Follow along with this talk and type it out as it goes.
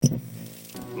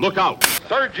look out!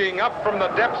 Surging up from the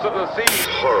depths of the sea.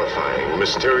 Horrifying,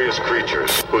 mysterious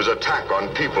creatures whose attack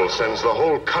on people sends the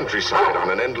whole countryside on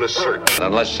an endless search.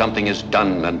 Unless something is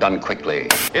done, and done quickly.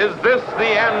 Is this the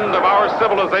end of our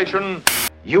civilization?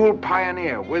 You'll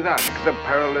pioneer with us the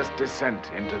perilous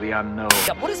descent into the unknown.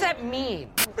 Yeah, what does that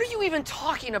mean? What are you even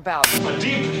talking about? A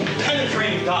deep,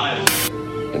 penetrating dive.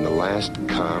 In the last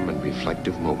calm and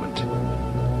reflective moment,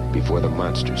 before the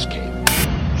monsters came.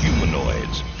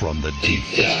 Humanoids from the deep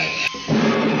dive.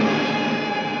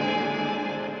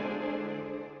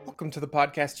 Welcome to the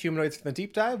podcast Humanoids from the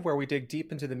Deep Dive, where we dig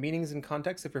deep into the meanings and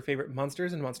context of your favorite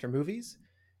monsters and monster movies.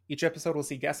 Each episode will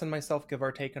see guests and myself give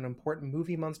our take on an important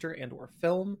movie, monster, and or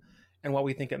film, and what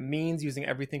we think it means, using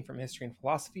everything from history and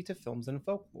philosophy to films and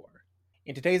folklore.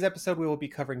 In today's episode, we will be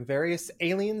covering various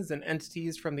aliens and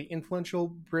entities from the influential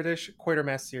British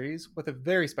Quatermass series with a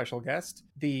very special guest,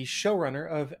 the showrunner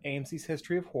of AMC's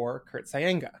History of Horror, Kurt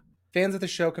Sayenga. Fans of the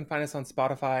show can find us on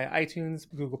Spotify, iTunes,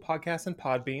 Google Podcasts, and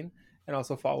Podbean, and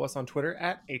also follow us on Twitter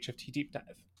at HFT Deep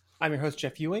Dive. I'm your host,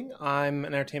 Jeff Ewing. I'm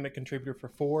an entertainment contributor for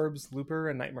Forbes, Looper,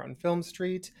 and Nightmare on Film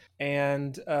Street.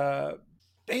 And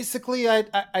basically,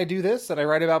 I do this, and I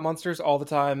write about monsters all the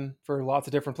time for lots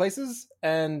of different places.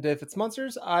 And if it's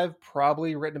monsters, I've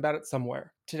probably written about it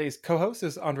somewhere. Today's co-host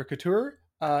is Andre Couture.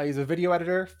 He's a video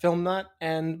editor, film nut,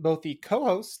 and both the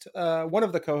co-host, one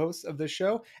of the co-hosts of this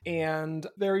show. And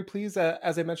very pleased,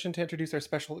 as I mentioned, to introduce our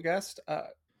special guest,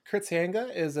 Kurt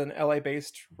Sayenga is an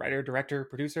LA-based writer, director,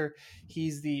 producer.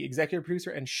 He's the executive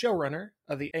producer and showrunner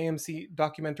of the AMC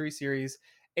documentary series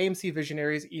AMC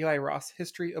Visionaries Eli Roth's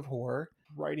History of Horror,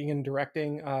 writing and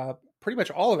directing pretty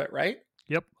much all of it, right?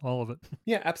 Yep, all of it.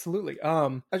 Yeah, absolutely.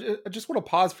 I just want to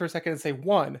pause for a second and say,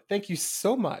 one, thank you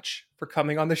so much for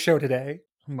coming on the show today.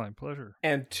 My pleasure.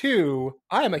 And two,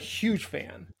 I am a huge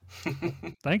fan.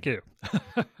 Thank you.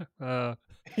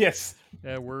 Yes.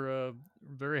 Yeah, we're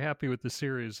very happy with the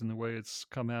series and the way it's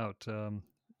come out.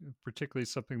 Particularly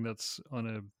something that's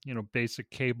on a basic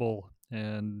cable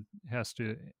and has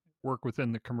to work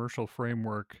within the commercial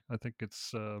framework. I think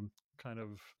it's kind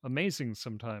of amazing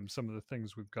sometimes, some of the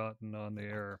things we've gotten on the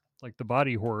air, like the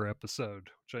body horror episode,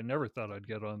 which I never thought I'd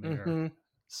get on the air.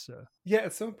 So yeah,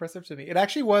 it's so impressive to me. It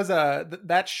actually was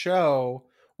that show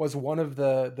was one of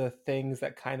the things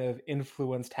that kind of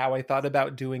influenced how I thought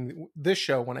about doing this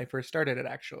show when I first started it,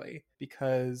 actually,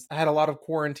 because I had a lot of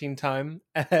quarantine time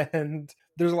and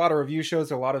there's a lot of review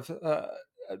shows, a lot of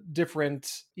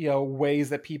different ways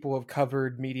that people have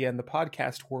covered media in the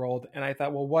podcast world, and I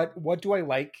thought, well, what do I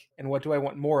like and what do I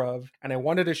want more of? And I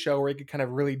wanted a show where I could kind of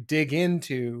really dig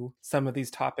into some of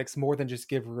these topics more than just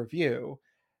give a review,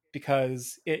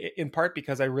 because in part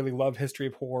because I really love History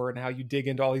of Horror and how you dig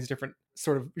into all these different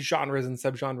sort of genres and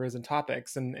subgenres and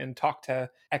topics and talk to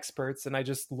experts, and I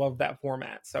just love that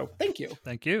format. So thank you.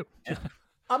 Thank you.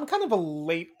 I'm kind of a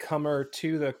latecomer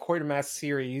to the Quatermass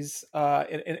series,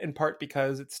 in part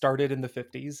because it started in the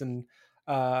 50s, and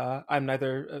I'm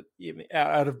neither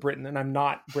out of Britain, and I'm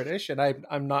not British, and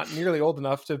I'm not nearly old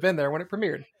enough to have been there when it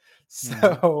premiered.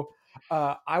 So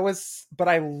but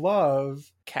I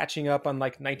love catching up on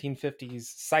like 1950s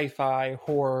sci-fi,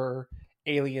 horror,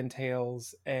 alien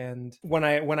tales. And when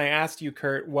I asked you,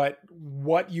 Kurt,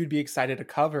 what you'd be excited to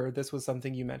cover, this was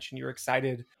something you mentioned you were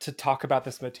excited to talk about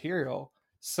this material.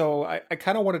 So I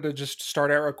kind of wanted to just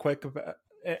start out real quick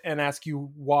and ask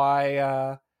you why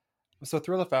I'm so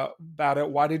thrilled about it.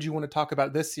 Why did you want to talk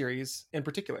about this series in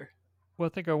particular? Well,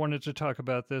 I think I wanted to talk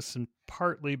about this, and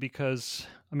partly because,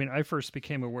 I first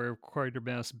became aware of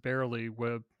Quatermass barely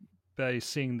by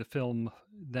seeing the film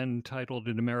then titled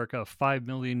in America 5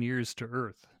 Million Years to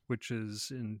Earth, which is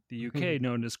in the UK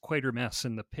known as Quatermass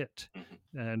in the Pit.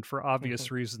 And for obvious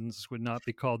reasons would not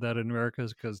be called that in America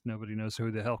because nobody knows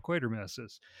who the hell Quatermass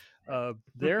is.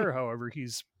 There, however,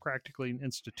 he's practically an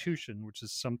institution, which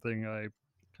is something I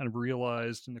kind of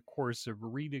realized in the course of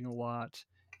reading a lot.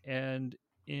 And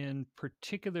in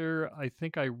particular, I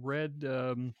think I read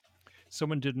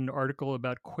someone did an article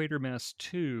about Quatermass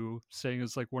 2, saying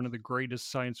it's like one of the greatest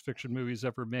science fiction movies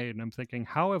ever made. And I'm thinking,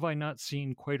 how have I not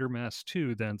seen Quatermass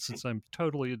 2 then, since I'm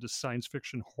totally into science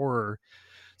fiction horror,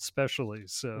 especially.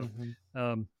 So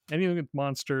anything with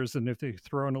monsters, and if they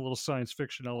throw in a little science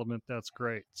fiction element, that's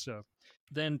great. So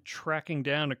then tracking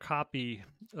down a copy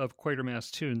of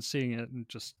Quatermass 2 and seeing it, and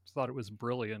just thought it was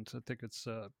brilliant. I think it's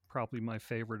probably my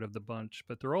favorite of the bunch,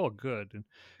 but they're all good.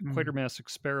 And Quatermass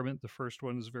Experiment, the first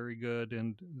one, is very good.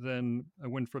 And then I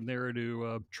went from there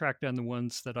to track down the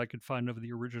ones that I could find of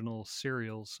the original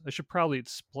serials. I should probably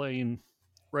explain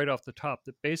right off the top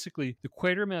that basically the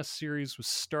Quatermass series was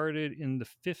started in the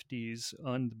 50s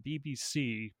on the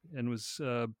BBC and was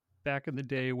back in the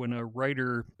day when a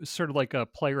writer, sort of like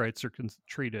playwrights are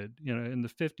treated. In the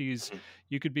 50s,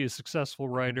 you could be a successful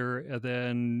writer, and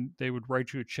then they would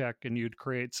write you a check, and you'd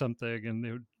create something, and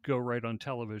they would go right on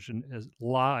television as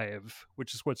live,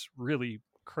 which is what's really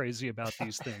crazy about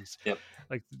these things. Yep.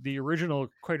 Like the original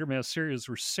Quatermass series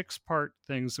were 6-part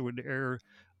things that would air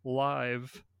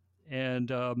live, and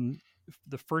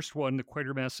the first one, the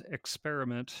Quatermass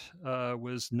Experiment,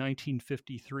 was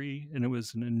 1953, and it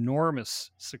was an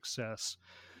enormous success.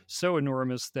 So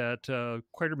enormous that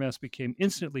Quatermass became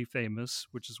instantly famous,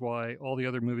 which is why all the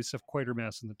other movies have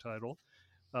Quatermass in the title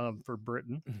for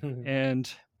Britain, and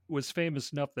was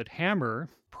famous enough that Hammer,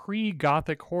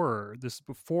 pre-Gothic horror, this is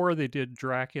before they did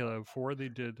Dracula, before they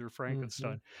did their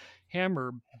Frankenstein,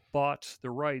 Hammer bought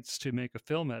the rights to make a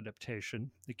film adaptation.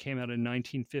 It came out in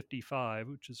 1955,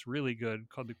 which is really good,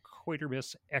 called The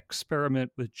Quatermass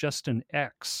Experiment with just an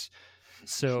X.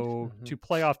 So to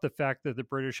play off the fact that the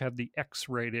British have the X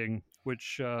rating,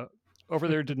 which over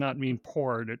there did not mean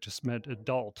porn, it just meant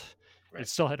adult. Right. It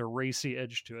still had a racy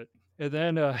edge to it. And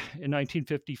then in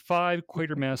 1955,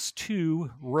 Quatermass 2,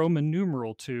 Roman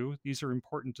numeral 2, these are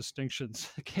important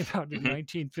distinctions, came out in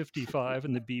 1955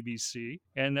 in the BBC.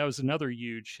 And that was another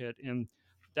huge hit. And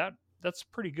that's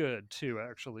pretty good, too,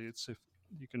 actually. It's if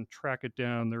you can track it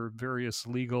down. There are various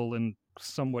legal and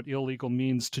somewhat illegal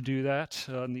means to do that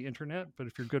on the internet. But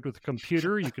if you're good with a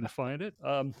computer, you can find it.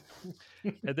 And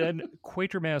then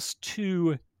Quatermass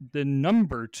 2, the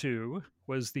number 2,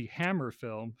 was the Hammer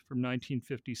film from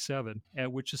 1957,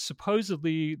 which is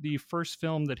supposedly the first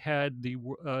film that had the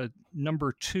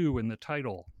number 2 in the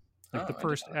title, like the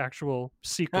first actual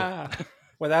sequel.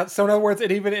 So in other words,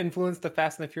 it even influenced the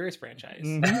Fast and the Furious franchise.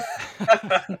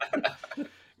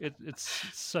 It's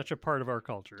such a part of our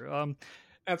culture.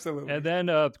 Absolutely. And then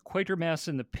Quatermass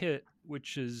in the Pit,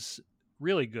 which is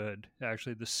really good,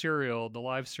 actually. The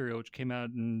live serial, which came out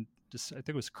in, I think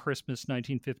it was Christmas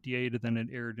 1958, and then it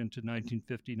aired into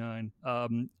 1959,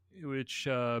 which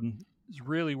is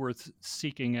really worth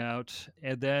seeking out.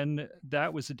 And then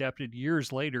that was adapted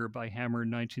years later by Hammer in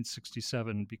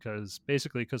 1967, because they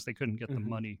couldn't get the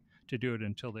money to do it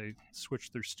until they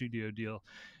switched their studio deal.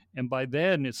 And by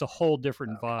then, it's a whole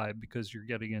different vibe, because you're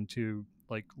getting into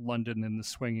like London in the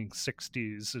swinging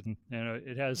 60s, and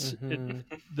it has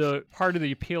the part of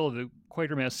the appeal of the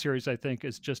Quatermass series, I think,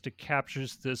 is just it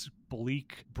captures this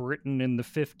bleak Britain in the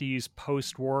 50s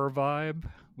post-war vibe,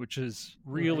 which is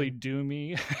really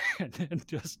doomy and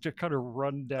just to kind of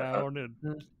run down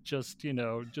and just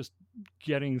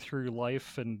getting through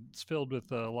life. And it's filled with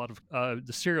a lot of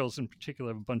the serials in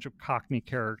particular have a bunch of Cockney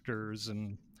characters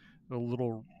and a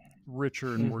little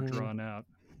richer and more drawn out.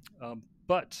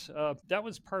 But that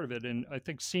was part of it. And I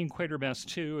think seeing Quatermass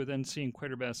 2 and then seeing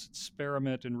Quatermass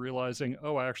Experiment and realizing,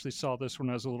 I actually saw this when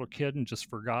I was a little kid and just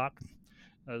forgot.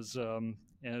 And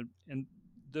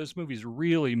those movies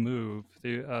really move.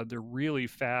 They're really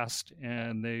fast,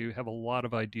 and they have a lot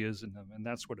of ideas in them. And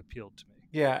that's what appealed to me.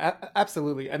 Yeah,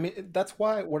 absolutely. I mean, that's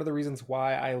why one of the reasons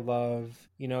why I love,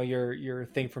 your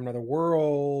Thing from Another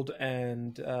World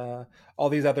and all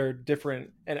these other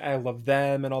different, and I love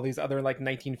them and all these other like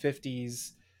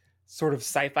 1950s sort of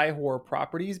sci-fi horror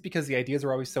properties, because the ideas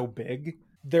are always so big.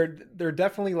 They're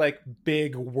definitely like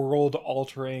big world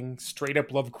altering, straight up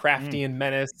Lovecraftian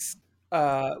menace,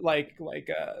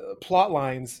 plot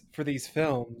lines for these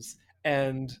films.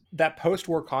 And that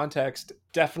post-war context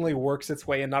definitely works its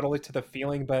way in, not only to the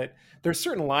feeling, but there's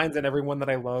certain lines in every one that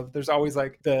I love. There's always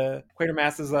like the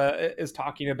Quatermass is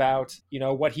talking about,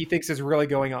 what he thinks is really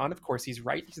going on. Of course, he's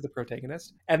right. He's the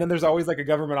protagonist. And then there's always like a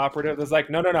government operative that's like,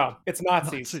 no, it's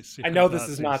Nazis. I know this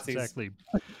is Nazis. Exactly.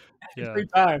 Yeah. Every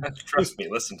time. Trust me,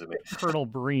 listen to me. Colonel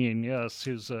Breen, yes,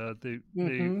 who's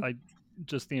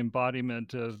just the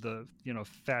embodiment of the,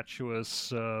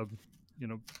 fatuous,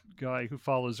 guy who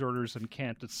follows orders and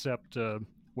can't accept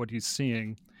what he's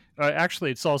seeing.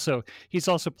 Actually, he's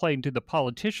also playing to the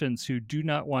politicians who do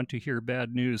not want to hear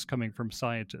bad news coming from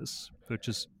scientists, which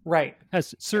is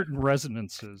has certain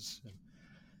resonances.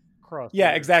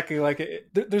 Yeah, exactly. Like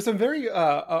there's some very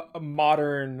a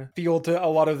modern feel to a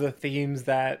lot of the themes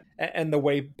and the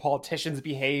way politicians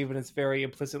behave, and it's very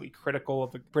implicitly critical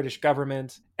of the British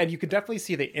government. And you can definitely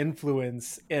see the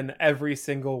influence in every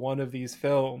single one of these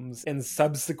films in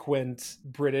subsequent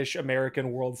British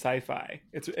American world sci-fi.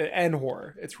 And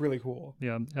horror. It's really cool.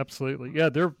 Yeah, absolutely. Yeah,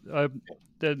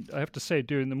 I have to say,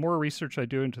 doing the more research I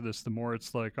do into this, the more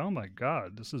it's like, oh my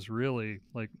God, this is really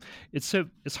like, it's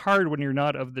hard when you're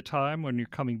not of the time, when you're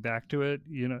coming back to it,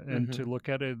 and to look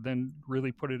at it, then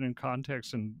really put it in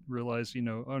context and realize,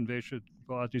 Invasion of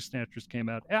Body Snatchers came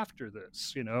out after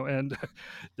this, and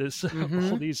this,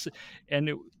 all these, and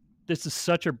this is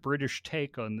such a British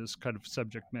take on this kind of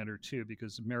subject matter too,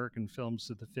 because American films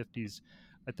of the 50s,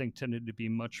 I think, tended to be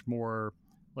much more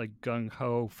like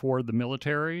gung-ho for the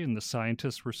military, and the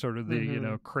scientists were sort of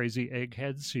the crazy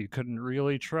eggheads who you couldn't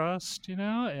really trust,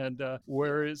 and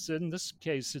whereas in this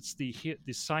case it's the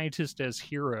scientist as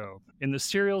hero. In the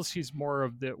serials, he's more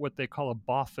of what they call a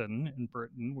boffin in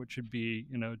Britain, which would be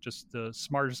just the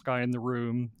smartest guy in the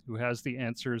room who has the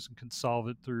answers and can solve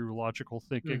it through logical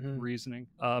thinking, reasoning.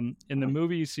 In the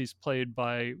movies, he's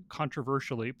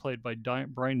controversially played by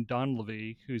Brian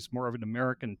Donlevy, who's more of an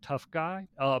American tough guy,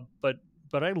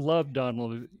 but I love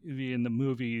Donlevy in the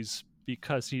movies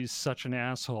because he's such an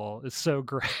asshole. It's so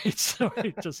great. So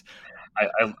he just...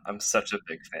 I'm such a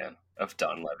big fan of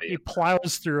Donlevy. He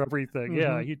plows through everything.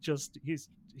 Yeah,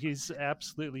 he's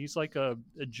absolutely... He's like a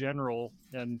general,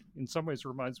 and in some ways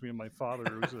reminds me of my father,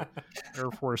 who was an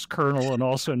Air Force colonel and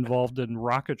also involved in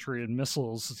rocketry and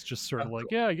missiles. It's just sort of like,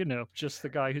 just the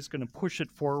guy who's going to push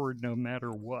it forward no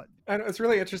matter what. And it's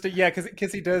really interesting,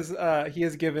 because he does. He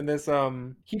is given this.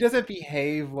 He doesn't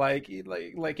behave like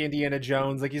Indiana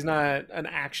Jones. Like, he's not an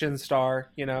action star,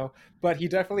 But he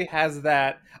definitely has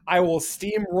that. I will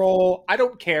steamroll. I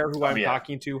don't care who I'm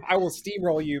talking to. I will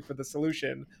steamroll you for the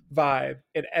solution vibe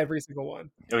in every single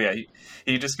one. Oh yeah,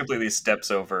 he just completely steps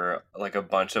over like a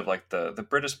bunch of like the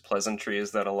British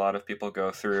pleasantries that a lot of people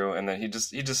go through, and then he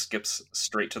just skips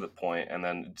straight to the point, and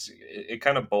then it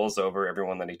kind of bowls over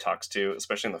everyone that he talks to,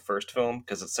 especially in the first film,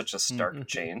 because it's such a stark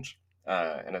change.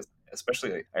 And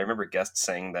especially, I remember Guest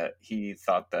saying that he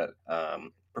thought that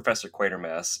Professor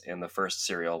Quatermass in the first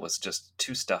serial was just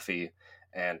too stuffy,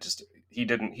 and just he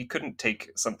couldn't take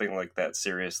something like that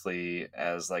seriously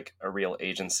as like a real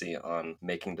agency on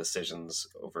making decisions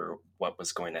over what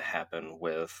was going to happen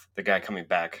with the guy coming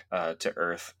back to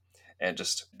Earth and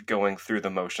just going through the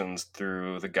motions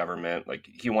through the government. Like,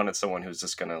 he wanted someone who's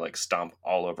just gonna like stomp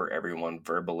all over everyone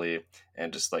verbally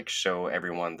and just like show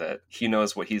everyone that he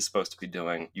knows what he's supposed to be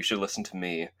doing. You should listen to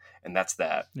me, and that's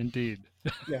that. Indeed.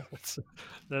 Yeah.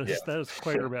 that is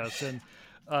Quatermass.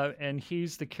 And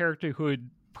he's the character who would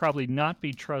probably not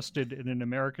be trusted in an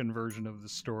American version of the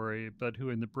story, but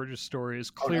who in the British story is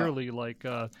clearly like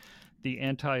the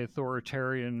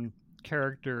anti-authoritarian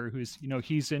character who's,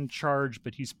 he's in charge,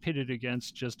 but he's pitted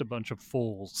against just a bunch of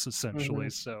fools, essentially.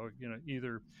 So,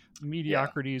 either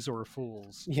mediocrities or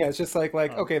fools. Yeah, it's just like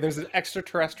okay, there's an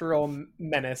extraterrestrial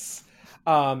menace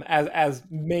as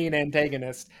main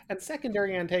antagonist, and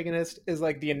secondary antagonist is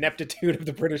like the ineptitude of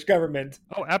the British government.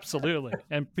 Oh, absolutely.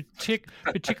 And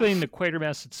particularly in the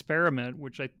Quatermass experiment,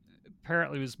 which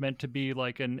apparently was meant to be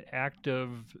like an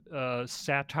active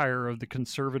satire of the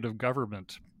conservative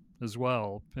government as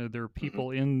well. There are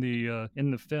people in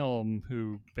the film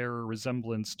who bear a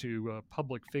resemblance to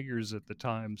public figures at the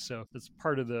time, so that's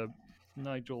part of the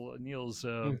Nigel Neal's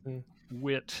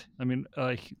wit. I mean,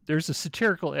 there's a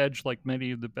satirical edge, like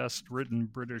many of the best written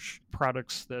British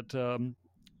products, that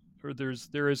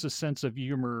there is a sense of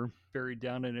humor buried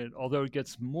down in it, although it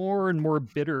gets more and more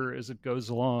bitter as it goes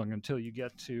along until you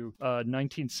get to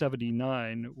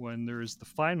 1979, when there's the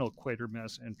final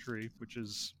Quatermass entry, which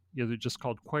is either just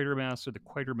called Quatermass or the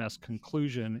Quatermass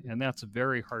Conclusion, and that's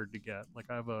very hard to get. Like,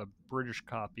 I have a British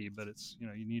copy, but it's,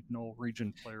 you need an old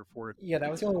region player for it. Yeah, that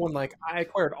was the only one, like, I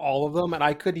acquired all of them, and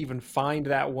I couldn't even find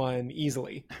that one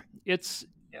easily. It's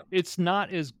not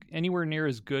anywhere near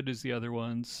as good as the other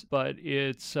ones, but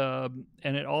it's and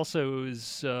it also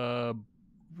is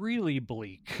really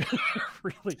bleak.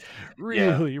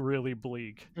 really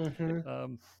bleak.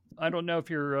 I don't know if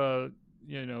you're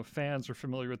fans are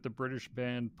familiar with the British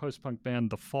band, post-punk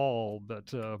band The Fall, but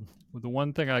the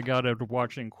one thing I got out of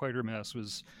watching Quatermass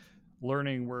was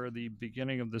learning where the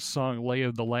beginning of the song Lay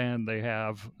of the Land they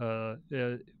have,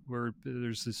 where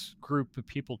there's this group of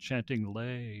people chanting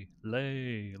lay,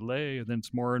 lay, lay, and then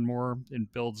it's more and more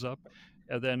and builds up.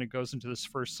 And then it goes into this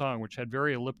first song, which had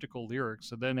very elliptical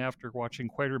lyrics. And then after watching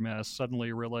Quatermass, suddenly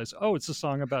you realize, oh, it's a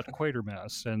song about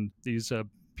Quatermass. And these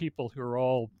people who are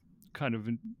all kind of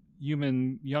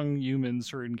young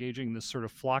humans are engaging in this sort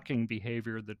of flocking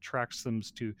behavior that tracks them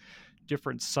to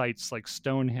different sites like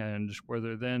Stonehenge, where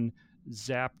they're then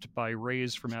zapped by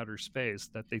rays from outer space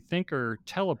that they think are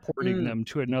teleporting them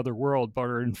to another world, but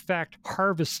are in fact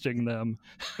harvesting them,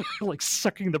 like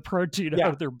sucking the protein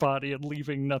out of their body and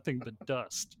leaving nothing but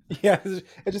dust. Yeah, it's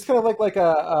just kind of like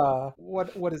a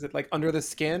what is it, like Under the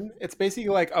Skin? It's basically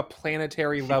like a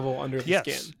planetary level under the skin.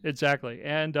 Yes, exactly.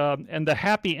 And the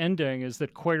happy ending is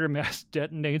that Quatermass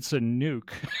detonates a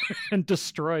nuke and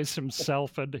destroys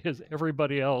himself and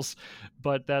everybody else,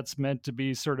 but that's meant to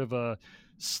be sort of a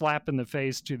slap in the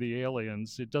face to the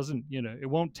aliens. It doesn't, it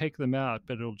won't take them out,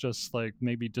 but it'll just like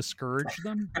maybe discourage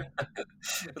them.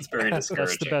 It's very discouraging.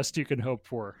 That's the best you can hope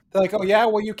for. They're like, oh yeah,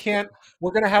 well you can't.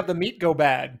 We're gonna have the meat go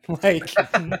bad. Like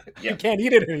you can't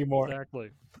eat it anymore. Exactly.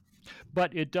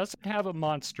 But it doesn't have a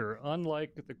monster,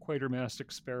 unlike the Quatermass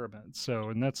experiment. So,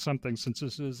 and that's something, since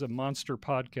this is a monster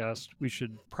podcast, we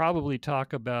should probably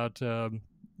talk about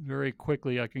very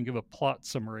quickly. I can give a plot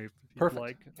summary if you'd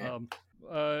like.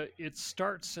 It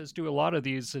starts, as do a lot of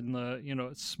these, in the,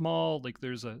 it's small, like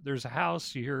there's a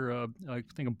house, you hear, I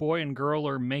think a boy and girl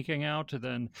are making out, and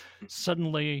then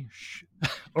suddenly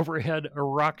overhead a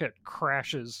rocket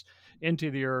crashes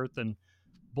into the earth and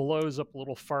blows up a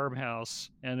little farmhouse,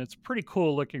 and it's a pretty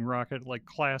cool looking rocket, like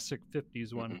classic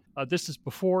 50s one. This is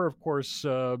before, of course,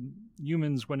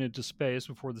 humans went into space,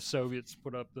 before the Soviets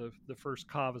put up the first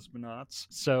cosmonauts.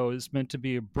 So it's meant to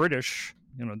be a British,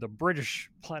 the British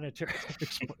planetary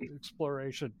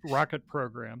exploration rocket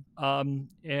program.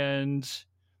 And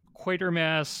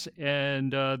Quatermass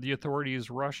and the authorities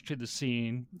rush to the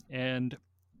scene, and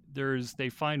they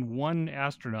find one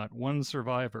astronaut, one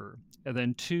survivor, and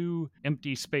then 2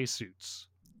 empty spacesuits,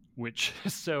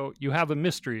 so you have a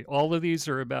mystery. All of these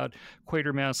are about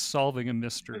Quatermass solving a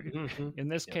mystery. In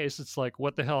this case, it's like,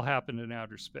 what the hell happened in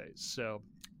outer space? So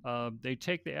they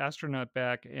take the astronaut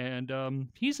back, and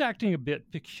he's acting a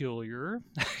bit peculiar.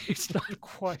 He's not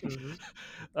quite.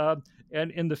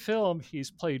 And in the film,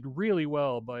 he's played really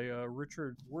well by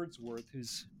Richard Wordsworth,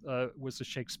 who's was a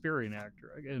Shakespearean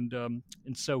actor, and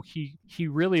so he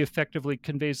really effectively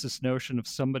conveys this notion of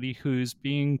somebody who's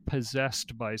being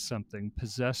possessed by something,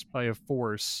 possessed by a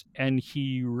force, and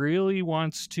he really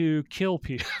wants to kill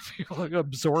people,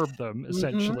 absorb them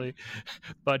essentially,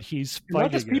 but he's fighting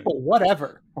not just people,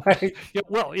 whatever. Right? Yeah,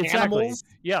 well, exactly. Animals?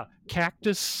 Yeah,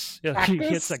 cactus. He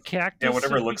hits a cactus. Yeah,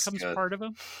 whatever and looks becomes good. part of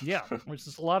him. Yeah, which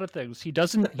is a lot of things. He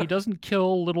doesn't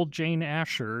kill little Jane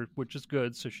Asher, which is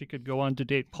good, so she could go on to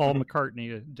date Paul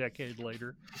McCartney a decade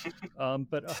later.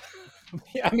 But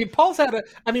yeah, I mean, Paul's had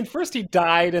first he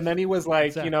died, and then he was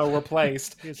like,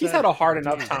 replaced. He's had a hard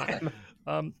enough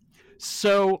time.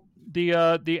 So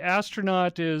the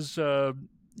astronaut is.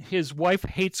 His wife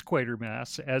hates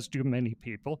Quatermass, as do many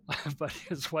people, but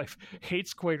his wife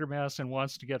hates Quatermass and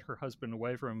wants to get her husband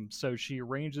away from him. So she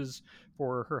arranges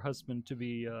for her husband to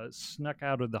be snuck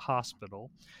out of the hospital.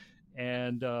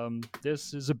 And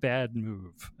this is a bad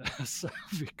move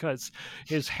because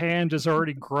his hand has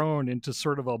already grown into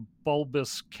sort of a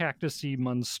bulbous cactusy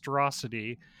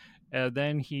monstrosity. And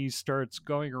then he starts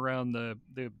going around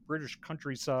the British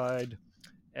countryside,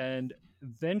 and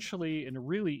eventually, in a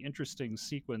really interesting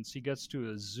sequence, he gets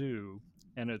to a zoo,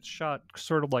 and it's shot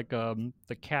sort of like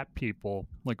the Cat People,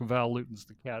 like Val Lewton's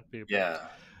The Cat People. Yeah.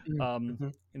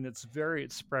 And it's very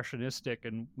expressionistic,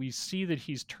 and we see that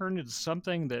he's turned into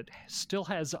something that still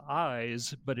has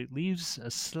eyes, but it leaves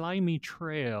a slimy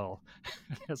trail.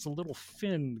 It has a little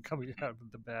fin coming out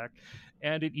of the back,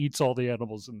 and it eats all the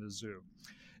animals in the zoo.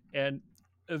 And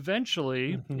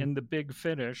eventually, in the big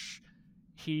finish,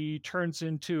 he turns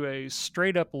into a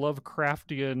straight-up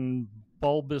Lovecraftian,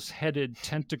 bulbous-headed,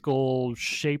 tentacle,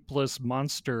 shapeless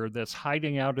monster that's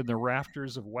hiding out in the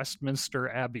rafters of Westminster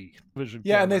Abbey.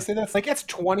 Yeah, and they say that's like, it's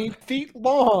 20 feet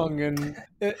long, and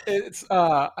it's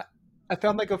I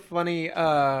found like a funny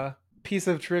piece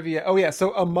of trivia. Oh yeah,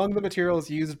 so among the materials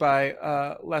used by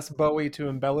Les Bowie to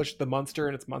embellish the monster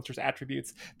and its monster's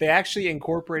attributes, they actually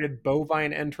incorporated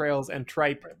bovine entrails and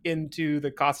tripe into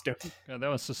the costume. Yeah, that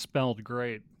must have smelled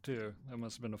great too. That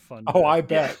must have been a fun day. I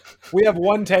bet. Yeah. We have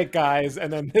one take, guys,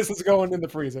 and then this is going in the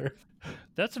freezer.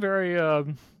 That's very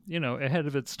ahead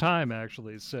of its time,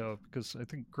 actually. So, because I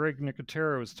think Greg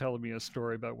Nicotero was telling me a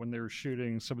story about when they were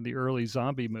shooting some of the early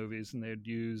zombie movies, and they'd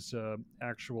use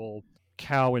actual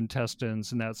cow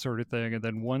intestines and that sort of thing. And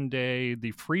then one day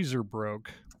the freezer broke,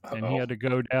 and he had to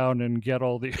go down and get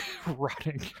all the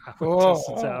rotting cow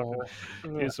intestines out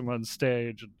and use them on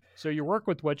stage. So you work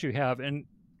with what you have, and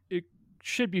it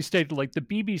should be stated, like, the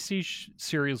BBC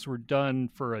series were done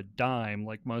for a dime,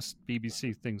 like most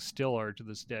BBC things still are to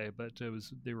this day, but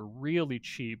they were really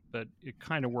cheap, but it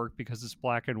kind of worked because it's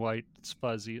black and white, it's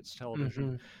fuzzy, it's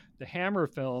television. The Hammer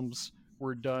films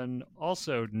were done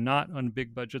also not on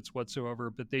big budgets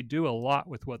whatsoever, but they do a lot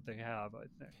with what they have, I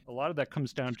think. A lot of that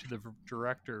comes down to the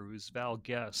director, who's Val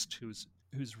Guest, who's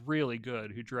who's really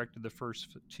good, who directed the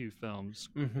first two films,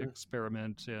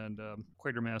 Experiment and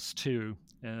Quatermass 2,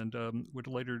 and would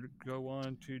later go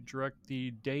on to direct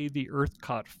The Day the Earth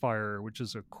Caught Fire, which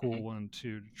is a cool one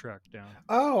to track down.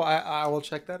 Oh, I will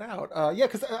check that out. Yeah,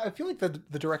 because I feel like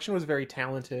the direction was very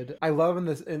talented. I love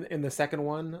in the second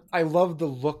one, I love the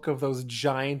look of those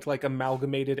giant, like,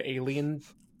 amalgamated alien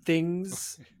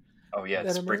things. Oh yeah,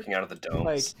 it's breaking out of the domes.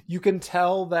 Like, you can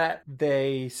tell that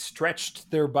they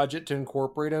stretched their budget to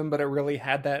incorporate them, but it really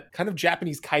had that kind of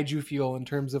Japanese kaiju feel in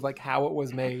terms of like how it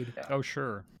was made. Yeah. Oh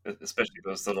sure. Especially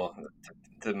those little,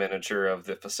 the miniature of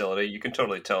the facility. You can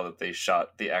totally tell that they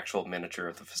shot the actual miniature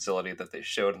of the facility that they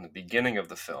showed in the beginning of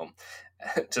the film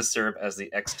to serve as the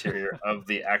exterior of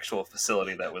the actual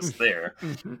facility that was there.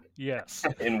 Yes.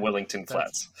 In Wellington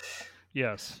Flats.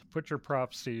 Yes, put your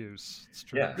props to use. It's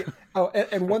true. Yeah. Oh,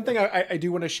 and one thing I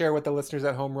do want to share with the listeners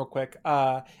at home real quick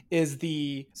is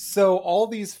so all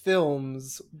these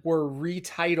films were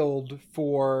retitled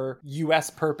for U.S.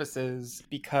 purposes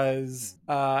because,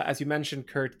 as you mentioned,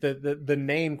 Kurt, the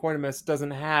name Quatermass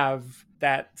doesn't have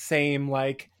that same,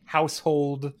 like,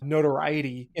 household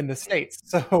notoriety in the States.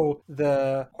 So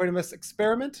the Quatermass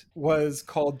Experiment was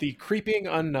called The Creeping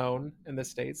Unknown in the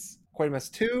States.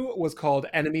 Quatermass 2 was called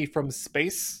Enemy from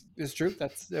Space. It's true.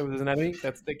 It was an enemy.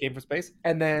 That came from space.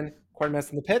 And then Quatermass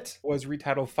in the Pit was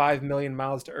retitled 5 Million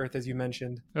Miles to Earth, as you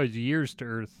mentioned. Oh, years to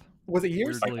Earth. Was it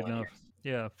years? Weirdly enough.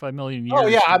 Yeah, 5 million years. Oh,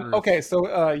 yeah. to Earth. Okay,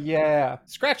 so, yeah.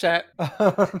 Scratch that.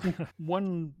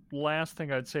 One last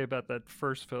thing I'd say about that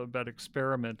first film, about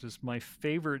Experiment, is my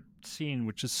favorite scene,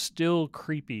 which is still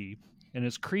creepy. And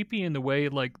it's creepy in the way,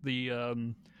 like, the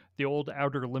old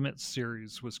Outer Limits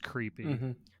series was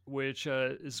creepy. Which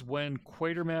is when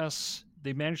Quatermass,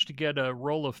 they managed to get a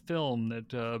roll of film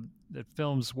that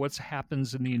films what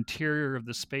happens in the interior of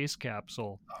the space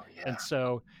capsule. Oh, yeah. And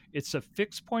so it's a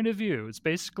fixed point of view. It's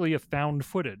basically a found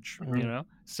footage, you know?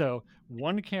 So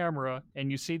one camera,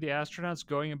 and you see the astronauts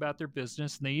going about their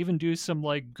business, and they even do some,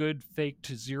 like, good fake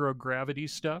to zero gravity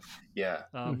stuff. Yeah.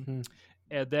 And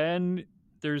then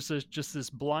there's just this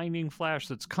blinding flash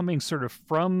that's coming sort of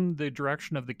from the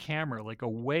direction of the camera, like a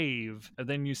wave. And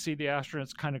then you see the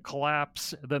astronauts kind of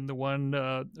collapse. And then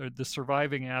the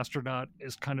surviving astronaut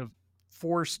is kind of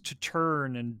forced to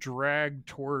turn and drag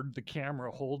toward the camera,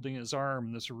 holding his arm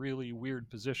in this really weird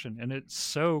position. And it's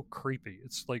so creepy.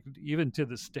 It's like, even to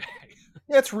this day.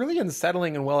 Yeah, it's really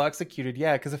unsettling and well executed.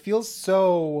 Yeah, because it feels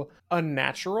so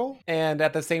unnatural and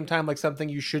at the same time like something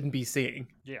you shouldn't be seeing.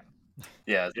 Yeah.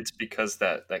 Yeah, it's because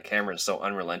that camera is so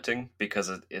unrelenting, because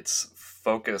it's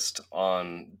focused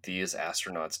on these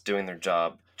astronauts doing their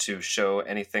job to show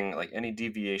anything, like any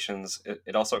deviations.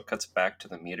 It also cuts back to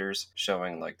the meters,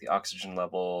 showing like the oxygen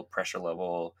level, pressure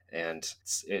level, and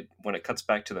when it cuts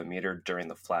back to the meter during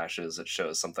the flashes, it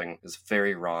shows something is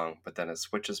very wrong, but then it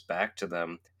switches back to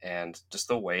them, and just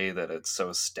the way that it's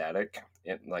so static,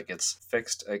 it's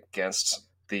fixed against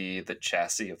the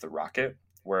chassis of the rocket,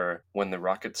 where when the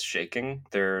rocket's shaking,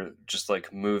 they're just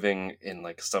like moving in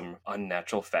like some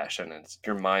unnatural fashion, and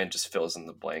your mind just fills in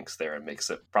the blanks there and makes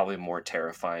it probably more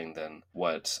terrifying than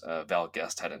what Val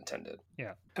Guest had intended.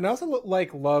 Yeah. And I also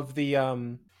love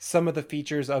the some of the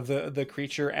features of the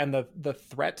creature and the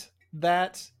threat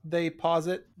that they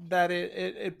posit that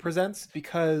it presents,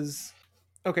 because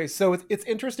okay, so it's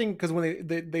interesting because when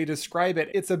they describe it,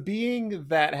 it's a being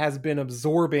that has been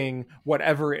absorbing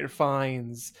whatever it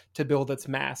finds to build its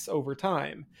mass over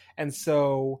time. And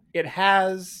so it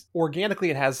has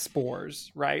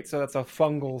spores, right? So that's a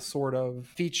fungal sort of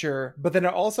feature. But then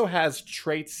it also has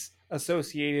traits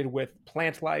associated with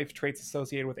plant life, traits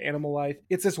associated with animal life.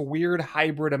 It's this weird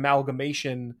hybrid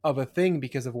amalgamation of a thing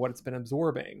because of what it's been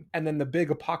absorbing. And then the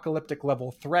big apocalyptic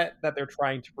level threat that they're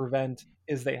trying to prevent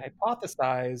is they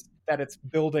hypothesize that it's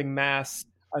building mass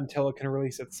until it can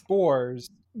release its spores,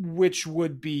 which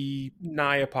would be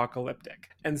nigh apocalyptic.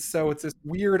 And so it's this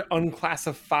weird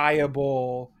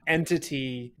unclassifiable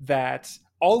entity that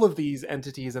all of these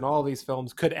entities and all of these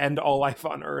films could end all life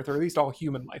on Earth, or at least all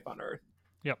human life on Earth.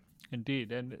 Yep,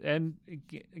 indeed. And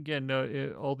again,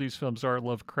 all these films are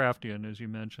Lovecraftian, as you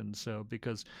mentioned. So,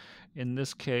 because in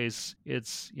this case,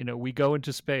 it's, we go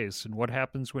into space, and what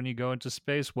happens when you go into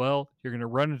space? Well, you're going to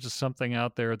run into something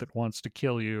out there that wants to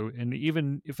kill you. And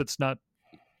even if it's not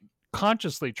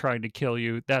consciously trying to kill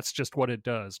you, that's just what it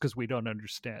does, because we don't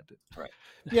understand it. Right.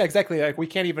 Yeah, exactly. Like, we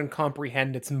can't even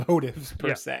comprehend its motives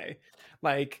per se.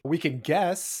 Like, we can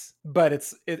guess, but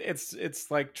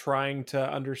it's like trying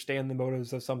to understand the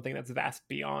motives of something that's vast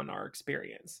beyond our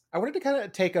experience. I wanted to kind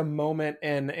of take a moment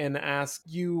and ask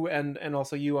you and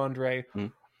also you, Andre,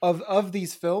 of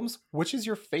these films, which is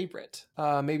your favorite?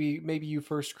 Maybe you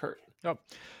first, Kurt. Oh,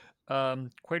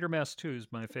 Quatermass 2 is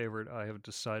my favorite, I have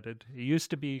decided. It used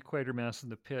to be Quatermass in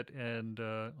the Pit, and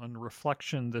on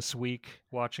reflection this week,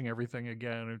 watching everything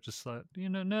again, I just thought,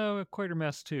 no,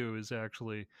 Quatermass 2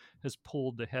 has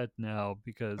pulled ahead now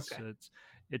because Okay.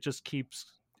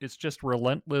 it's just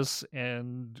relentless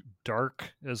and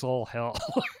dark as all hell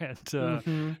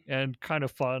and kind of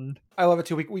fun. I love it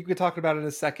too. We could talk about it in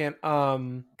a second.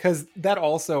 Because that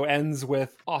also ends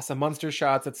with awesome monster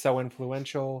shots. It's so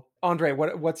influential. Andre,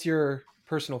 what's your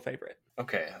personal favorite?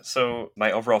 Okay, so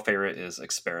my overall favorite is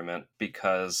Experiment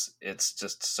because it's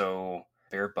just so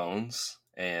bare bones,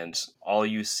 and all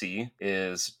you see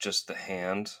is just the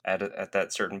hand at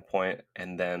that certain point,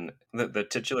 and then the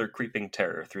titular creeping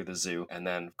terror through the zoo, and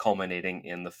then culminating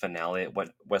in the finale at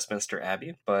Westminster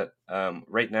Abbey. But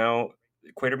right now,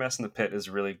 Quatermass in the Pit is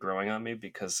really growing on me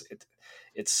because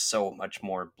it's so much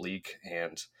more bleak,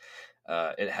 and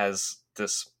it has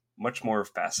this much more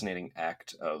fascinating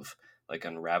act of like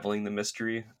unraveling the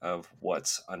mystery of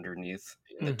what's underneath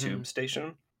in the tube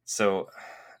station. So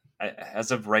as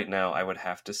of right now, I would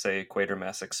have to say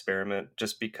Quatermass Experiment,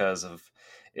 just because of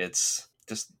its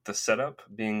just the setup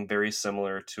being very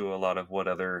similar to a lot of what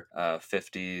other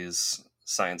 50s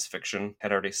science fiction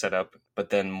had already set up, but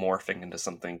then morphing into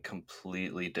something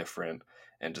completely different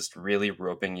and just really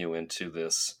roping you into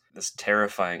this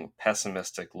terrifying,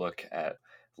 pessimistic look at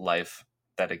life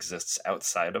that exists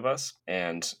outside of us,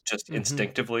 and just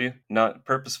instinctively, not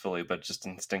purposefully, but just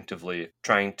instinctively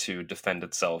trying to defend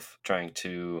itself, trying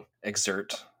to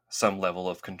exert some level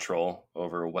of control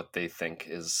over what they think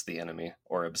is the enemy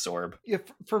or absorb. Yeah,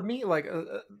 for me, like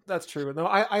that's true. No,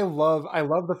 I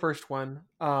love the first one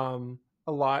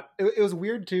a lot. It was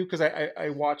weird too because I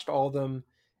watched all of them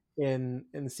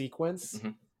in sequence,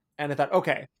 and I thought,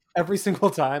 okay, every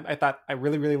single time I thought I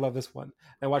really love this one.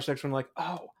 And I watched the next one, like,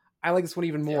 oh, I like this one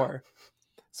even more.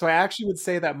 So I actually would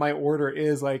say that my order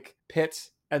is like Pit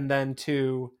and then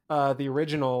to the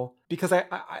original, because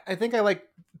I think I like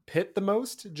Pit the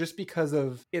most just because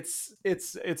of it's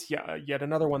yet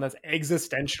another one that's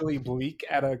existentially bleak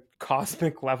at a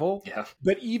cosmic level. Yeah.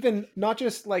 But even not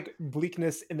just like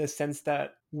bleakness in the sense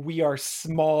that we are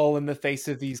small in the face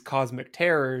of these cosmic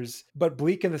terrors, but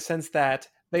bleak in the sense that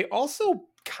they also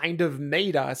kind of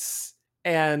made us,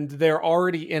 and they're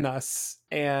already in us,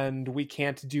 and we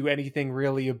can't do anything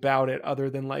really about it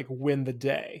other than like win the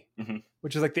day,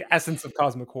 which is like the essence of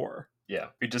cosmic horror. Yeah,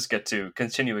 we just get to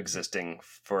continue existing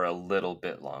for a little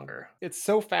bit longer. It's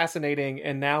so fascinating,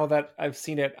 and now that I've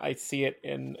seen it, I see it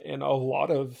in a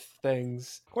lot of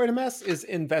things. Quatermass is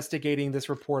investigating this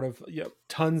report of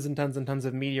tons and tons and tons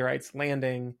of meteorites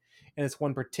landing in this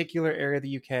one particular area of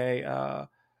the UK,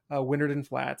 Winterden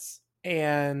Flats,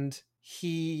 and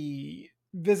he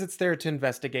visits there to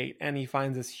investigate, and he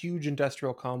finds this huge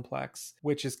industrial complex,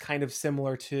 which is kind of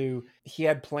similar to, he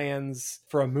had plans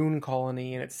for a moon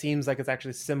colony, and it seems like it's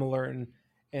actually similar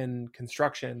in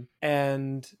construction,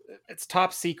 and it's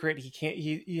top secret.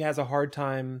 He has a hard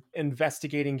time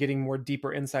investigating, getting more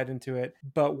deeper insight into it.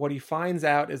 But what he finds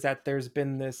out is that there's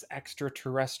been this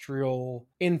extraterrestrial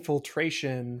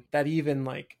infiltration that even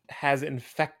like has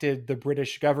infected the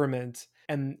British government,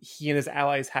 and he and his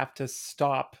allies have to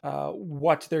stop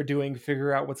what they're doing,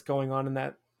 figure out what's going on in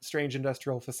that strange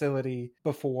industrial facility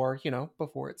before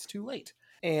it's too late.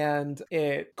 And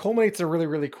it culminates a really,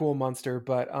 really cool monster.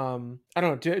 But I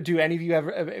don't know. Do any of you have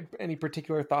any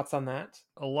particular thoughts on that?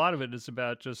 A lot of it is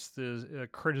about just a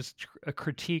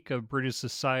critique of British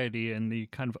society and the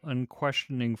kind of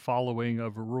unquestioning following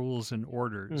of rules and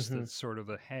orders. That's sort of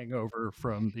a hangover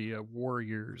from the war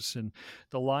years. And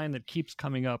the line that keeps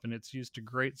coming up, and it's used to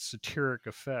great satiric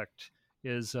effect,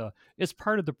 is it's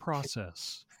part of the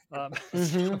process.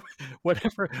 So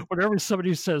whatever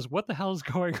somebody says, what the hell is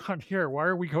going on here? Why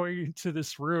are we going into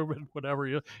this room and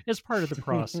whatever? It's part of the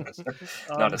process.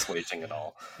 Not assuaging at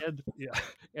all.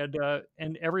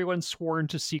 And everyone's sworn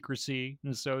to secrecy,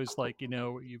 and so it's like,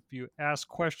 if you ask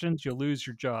questions, you lose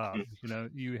your job.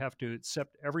 You have to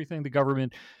accept everything the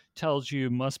government tells you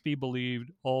must be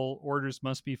believed. All orders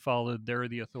must be followed. They're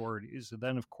the authorities. And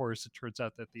then, of course, it turns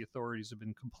out that the authorities have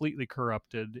been completely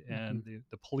corrupted, and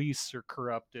the police are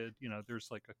corrupted. There's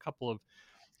like a couple of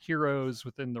heroes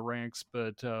within the ranks,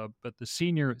 but the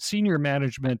senior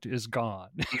management is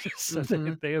gone. So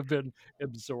they have been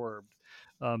absorbed,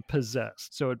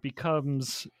 possessed. So it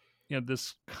becomes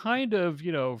this kind of,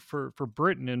 for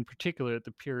Britain in particular at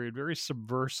the period, very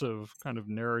subversive kind of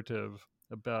narrative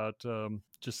about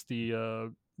just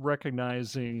the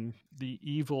recognizing the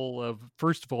evil of,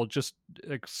 first of all, just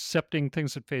accepting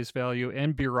things at face value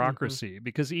and bureaucracy,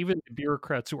 because even the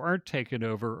bureaucrats who aren't taken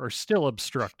over are still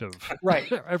obstructive.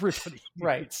 Right. Everybody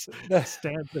Right. stands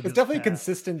in It's his definitely a path.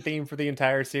 consistent theme for the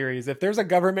entire series. If there's a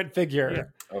government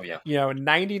figure, Oh yeah.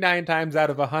 99 times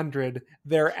out of 100,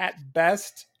 they're at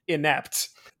best inept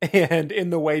and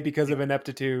in the way because of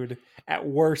ineptitude. At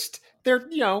worst, they're,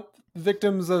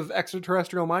 victims of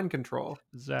extraterrestrial mind control.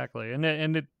 Exactly, and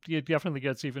it definitely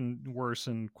gets even worse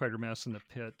in Quatermass in the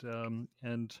Pit.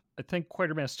 And I think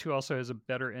Quatermass 2 also has a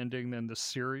better ending than the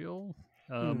serial.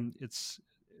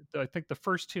 I think the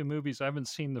first two movies, I haven't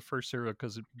seen the first serial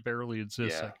because it barely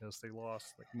exists. Yeah. I guess they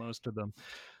lost like most of them.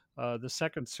 The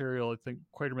second serial, I think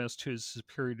Quatermass 2 is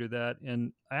superior to that,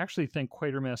 and I actually think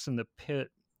Quatermass in the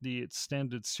Pit, the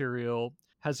extended serial,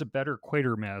 has a better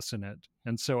Quatermass in it.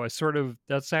 And so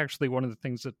that's actually one of the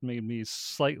things that made me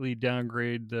slightly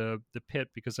downgrade the Pit,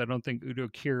 because I don't think Udo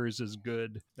Kier is as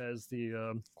good as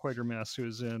the Quatermass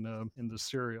who's in the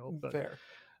serial. But, Fair.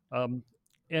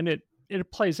 And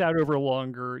it plays out over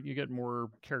longer. You get more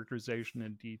characterization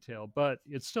and detail, but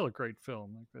it's still a great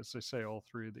film. Like as I say, all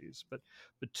three of these. But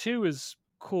 2 is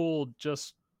cool,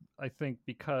 just I think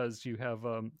because you have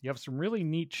some really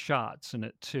neat shots in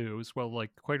it too, as well.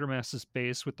 Like Quatermass's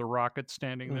base with the rocket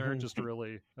standing there, just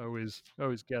really always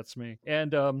gets me.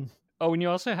 And and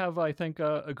you also have, I think,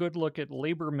 a good look at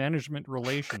labor management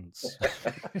relations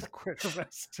in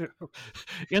Quatermass 2,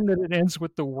 in that it ends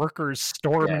with the workers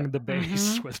storming the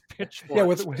base with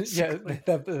pitchforks.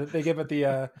 They give it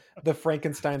the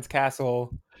Frankenstein's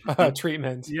castle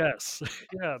treatment. Yes,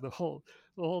 yeah, the whole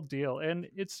deal, and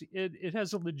it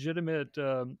has a legitimate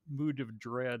mood of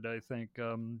dread, I think,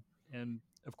 and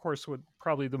of course, what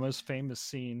probably the most famous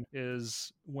scene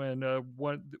is when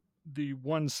the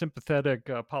one sympathetic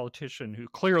politician, who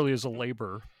clearly is a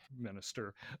labor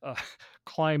minister,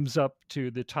 climbs up to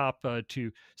the top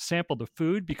to sample the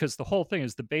food, because the whole thing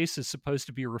is the base is supposed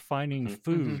to be refining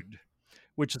food.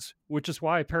 Which is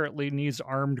why apparently it needs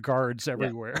armed guards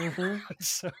everywhere.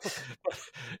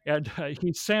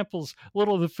 He samples a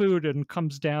little of the food and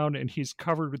comes down, and he's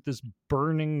covered with this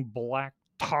burning black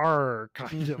tar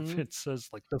kind of. It says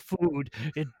like the food,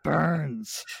 it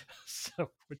burns.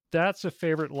 So that's a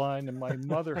favorite line. And my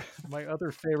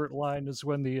other favorite line is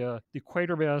when the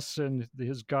Quatermass and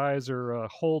his guys are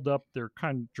holed up. They're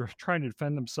kind of trying to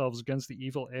defend themselves against the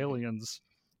evil aliens,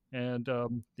 and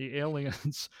the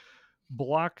aliens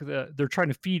they're trying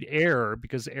to feed air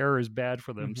because air is bad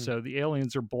for them. So the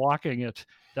aliens are blocking it.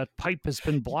 That pipe has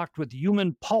been blocked with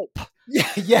human pulp.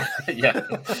 Yeah.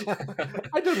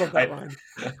 I do love that line.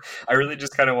 I really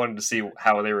just kind of wanted to see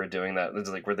how they were doing that. It's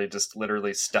like, were they just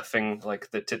literally stuffing like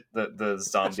the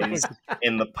zombies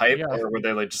in the pipe, or were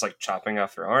they like just like chopping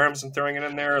off their arms and throwing it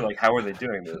in there? Like, how are they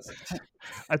doing this?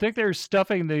 I think they're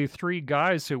stuffing the 3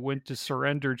 guys who went to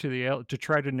surrender to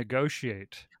try to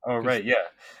negotiate. Oh, right, yeah.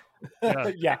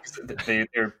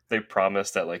 They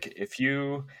promised that, like, if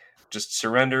you just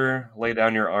surrender, lay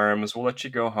down your arms, we'll let you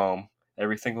go home.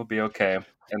 Everything will be okay.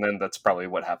 And then that's probably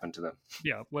what happened to them.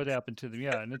 Yeah, what happened to them?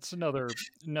 Yeah, and it's another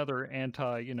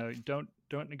anti.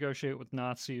 Don't negotiate with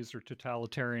Nazis or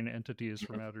totalitarian entities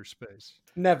from outer space.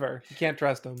 Never. You can't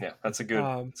trust them. Yeah, that's a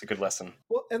good lesson.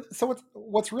 Well, and so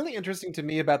what's really interesting to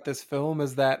me about this film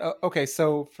is that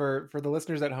so for the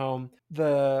listeners at home,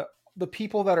 the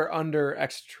people that are under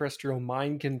extraterrestrial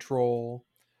mind control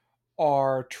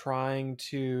are trying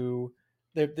to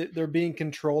they're being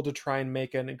controlled to try and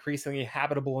make an increasingly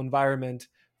habitable environment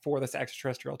for this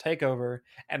extraterrestrial takeover.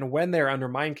 And when they're under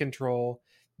mind control,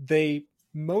 they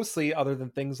mostly, other than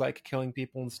things like killing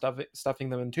people and stuffing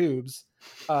them in tubes,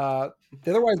 they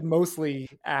otherwise mostly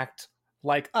act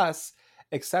like us,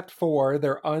 except for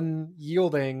their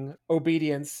unyielding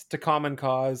obedience to common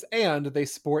cause, and they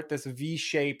sport this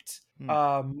V-shaped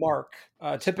mark,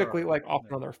 typically like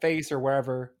often on their face or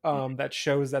wherever, that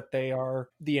shows that they are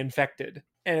the infected.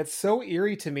 And it's so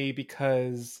eerie to me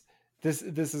because this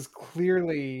is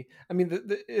clearly, I mean,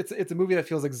 it's a movie that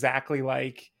feels exactly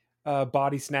like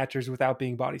Body Snatchers without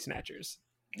being Body Snatchers.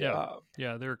 Yeah,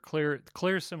 there are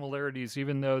clear similarities,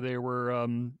 even though they were,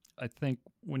 I think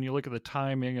when you look at the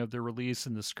timing of the release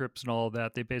and the scripts and all of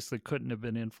that, they basically couldn't have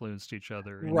been influenced each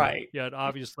other. Right. Yet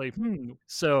obviously,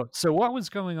 so what was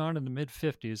going on in the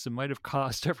mid-50s that might have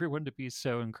caused everyone to be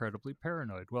so incredibly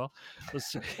paranoid? Well,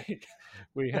 let's see.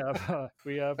 We have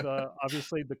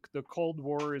obviously the Cold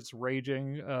War is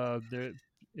raging.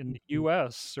 in the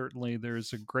US, certainly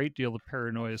there's a great deal of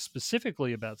paranoia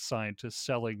specifically about scientists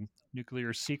selling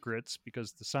nuclear secrets,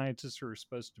 because the scientists who were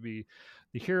supposed to be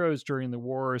the heroes during the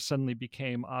war suddenly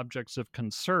became objects of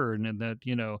concern, and that,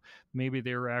 maybe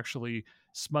they were actually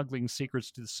smuggling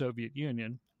secrets to the Soviet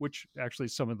Union, which actually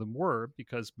some of them were,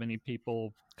 because many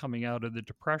people coming out of the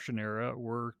Depression era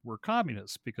were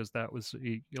communists, because that was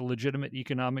a legitimate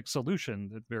economic solution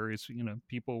that various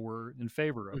people were in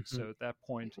favor of. So at that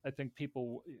point, I think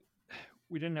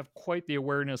we didn't have quite the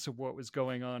awareness of what was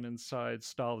going on inside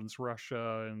Stalin's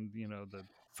Russia, and the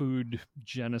food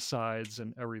genocides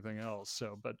and everything else.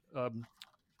 So, but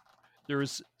there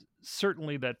is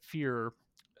certainly that fear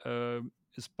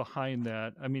is behind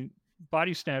that. I mean,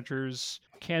 Body Snatchers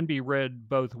can be read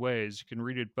both ways. You can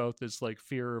read it both as like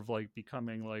fear of like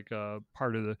becoming like a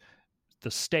part of the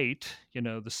state,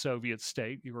 the Soviet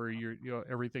state, where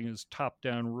everything is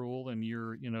top-down rule, and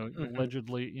you're,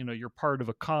 allegedly, you're part of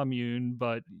a commune,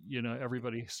 but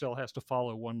everybody still has to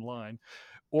follow one line.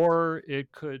 Or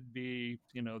it could be,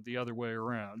 the other way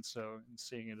around. So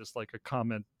seeing it as like a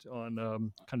comment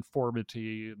on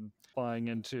conformity and buying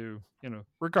into,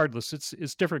 regardless,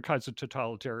 it's different kinds of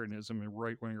totalitarianism, and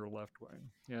right wing or left wing.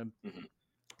 And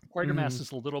Quatermass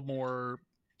is a little more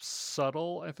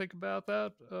subtle, I think, about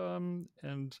that,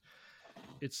 and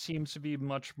it seems to be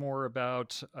much more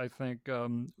about, I think,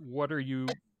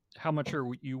 how much are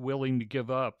you willing to give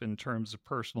up in terms of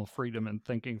personal freedom and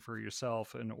thinking for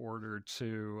yourself in order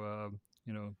to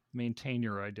maintain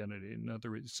your identity. In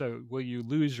other words, so will you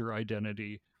lose your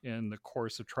identity in the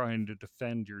course of trying to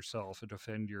defend yourself and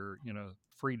defend your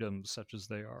freedoms, such as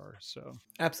they are? So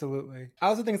absolutely. I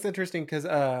also think it's interesting because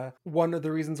one of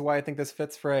the reasons why I think this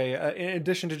fits Frey, in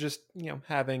addition to just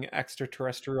having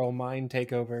extraterrestrial mind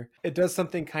takeover, it does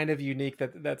something kind of unique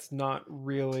that's not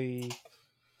really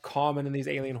common in these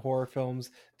alien horror films.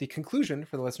 The conclusion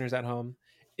for the listeners at home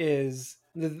is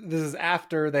this is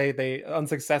after they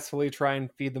unsuccessfully try and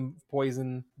feed them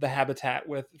poison the habitat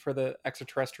for the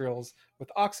extraterrestrials with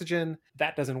oxygen.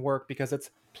 That doesn't work because it's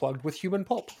plugged with human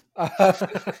pulp.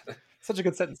 Such a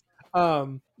good sentence.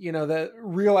 That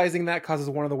realizing that causes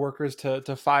one of the workers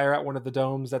to fire at one of the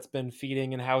domes that's been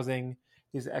feeding and housing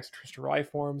these extraterrestrial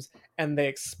life forms, and they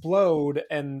explode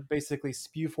and basically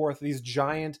spew forth these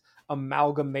giant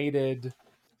amalgamated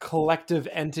collective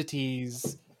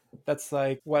entities that's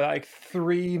like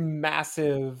three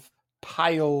massive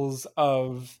piles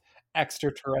of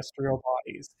extraterrestrial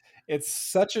bodies. It's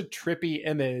such a trippy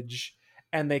image,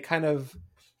 and they kind of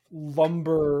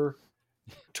lumber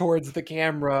towards the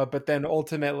camera, but then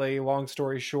ultimately, long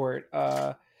story short,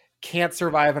 can't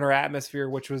survive in our atmosphere,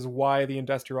 which was why the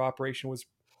industrial operation was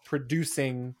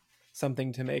producing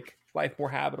something to make life more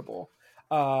habitable.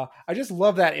 I just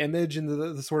love that image and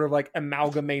the sort of like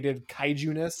amalgamated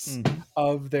kaiju-ness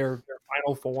of their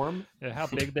final form. Yeah, how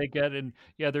big they get. And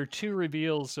yeah, there are two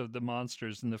reveals of the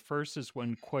monsters. And the first is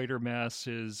when Quatermass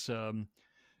is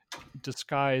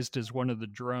disguised as one of the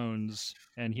drones,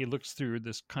 and he looks through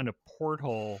this kind of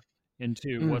porthole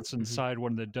into what's inside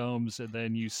one of the domes. And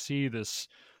then you see this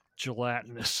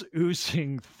gelatinous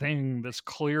oozing thing that's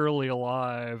clearly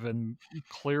alive and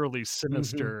clearly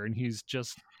sinister, and he's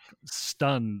just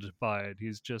stunned by it.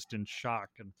 He's just in shock,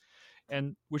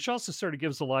 and which also sort of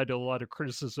gives a lie to a lot of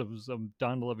criticisms of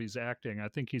Don Levy's acting. I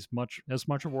think he's has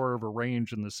much more of a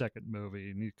range in the second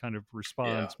movie, and he kind of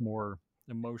responds more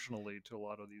emotionally to a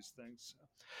lot of these things.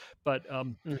 But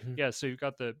so you've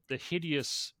got the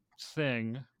hideous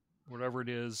thing, whatever it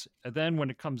is, and then when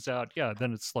it comes out,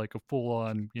 then it's like a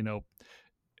full-on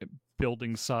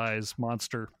building size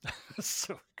monster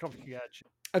so coming at you.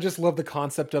 I just love the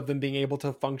concept of them being able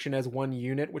to function as one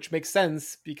unit, which makes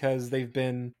sense because they've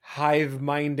been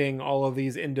hive-minding all of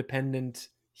these independent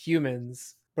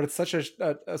humans. But it's such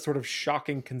a sort of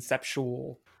shocking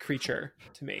conceptual creature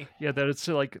to me. Yeah, that it's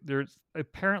like there's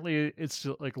apparently it's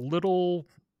like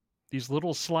these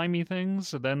little slimy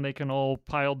things, and then they can all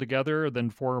pile together, then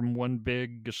form one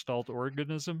big gestalt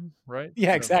organism, right?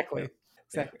 Yeah, exactly.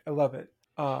 Exactly. I love it.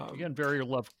 Again, very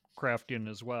Lovecraftian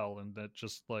as well, and that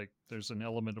just like there's an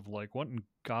element of like, what in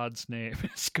God's name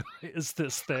is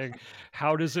this thing?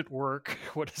 How does it work?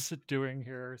 What is it doing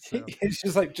here? So, it's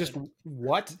just like,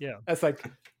 what? Yeah, that's like,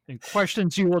 and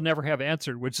questions you will never have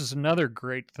answered, which is another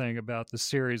great thing about the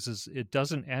series, is it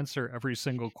doesn't answer every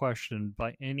single question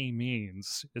by any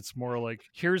means. It's more like,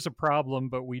 here's a problem,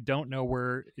 but we don't know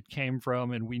where it came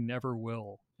from, and we never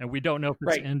will, and we don't know if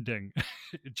it's ending.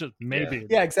 It just maybe.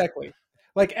 Yeah, exactly.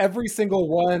 Like every single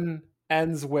one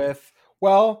ends with,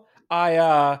 well,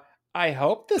 I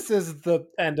hope this is the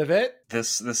end of it.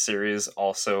 This series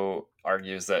also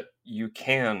argues that you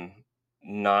can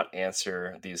not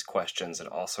answer these questions and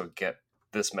also get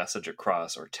this message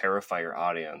across or terrify your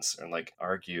audience and like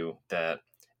argue that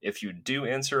if you do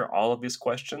answer all of these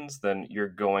questions, then you're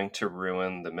going to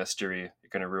ruin the mystery, you're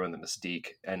going to ruin the mystique,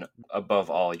 and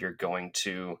above all, you're going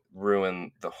to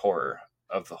ruin the horror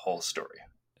of the whole story.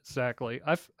 Exactly.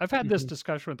 I've had this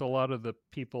discussion with a lot of the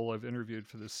people I've interviewed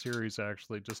for this series,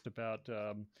 actually, just about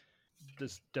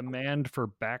this demand for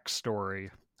backstory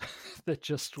that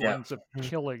just winds up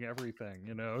killing everything,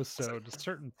 you know? So at a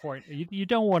certain point, you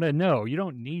don't want to know. You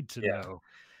don't need to know.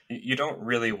 You don't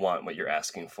really want what you're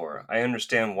asking for. I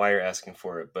understand why you're asking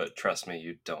for it, but trust me,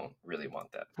 you don't really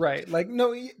want that. Right. Like,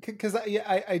 no, because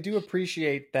I do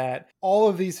appreciate that all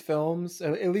of these films,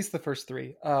 at least the first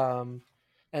three, and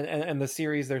the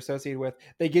series they're associated with,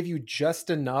 they give you just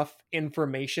enough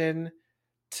information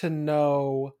to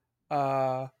know,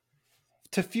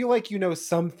 to feel like you know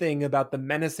something about the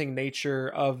menacing nature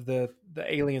of the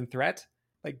alien threat.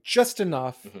 Like, just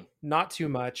enough, not too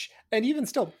much. And even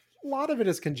still, a lot of it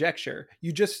is conjecture.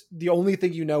 The only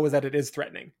thing you know is that it is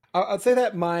threatening. I'd say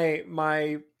that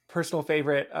my personal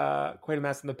favorite,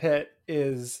 Quatermass in the Pit,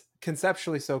 is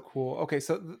conceptually so cool. Okay,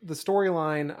 so the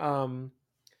storyline,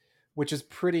 which is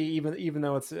pretty, even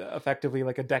though it's effectively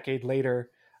like a decade later,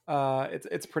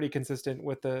 it's pretty consistent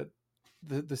with the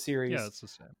series. Yeah, it's the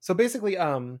same. So basically,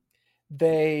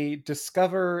 they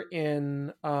discover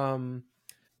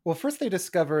first they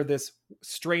discover this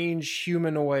strange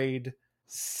humanoid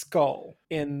skull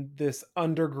in this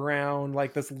underground,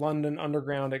 like this London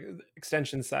underground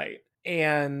extension site,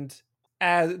 and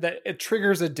as that it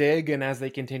triggers a dig, and as they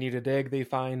continue to dig, they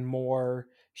find more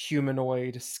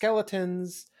humanoid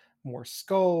skeletons, more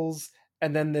skulls,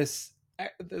 and then this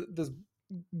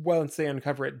once they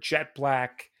uncover it, jet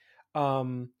black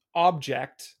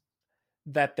object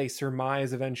that they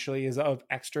surmise eventually is of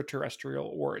extraterrestrial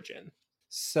origin.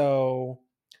 So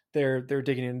they're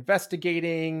digging and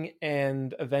investigating,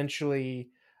 and eventually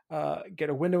get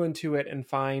a window into it and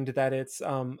find that it's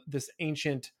this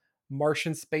ancient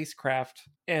Martian spacecraft,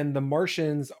 and the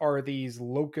Martians are these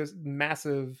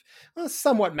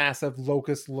somewhat massive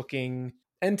locust-looking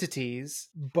entities,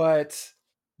 but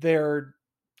they're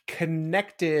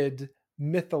connected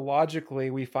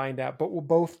mythologically, we find out, but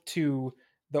both to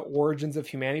the origins of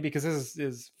humanity, because this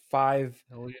is 5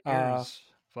 million years.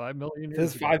 5 million years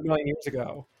this is 5 million years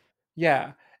ago.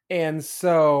 Yeah. And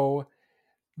so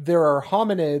there are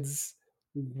hominids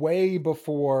way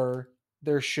before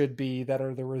there should be that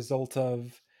are the result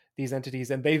of these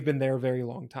entities, and they've been there a very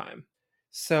long time.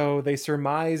 So they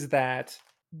surmise that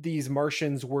these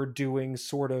Martians were doing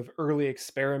sort of early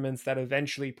experiments that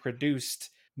eventually produced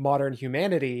modern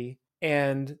humanity,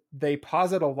 and they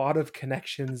posit a lot of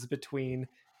connections between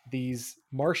these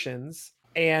Martians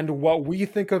and what we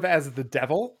think of as the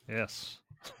devil. Yes.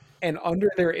 And under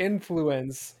their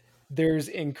influence, there's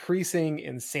increasing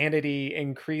insanity,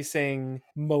 increasing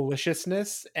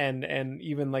maliciousness, and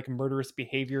even like murderous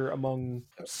behavior among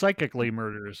psychically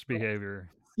murderous behavior.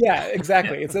 Yeah,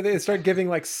 exactly. So they start giving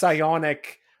like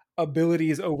psionic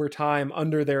abilities over time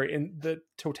under the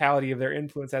totality of their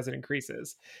influence as it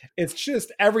increases. It's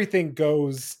just everything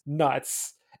goes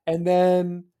nuts. And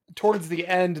then towards the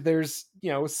end, there's,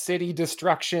 city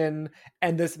destruction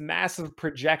and this massive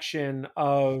projection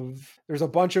there's a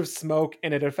bunch of smoke,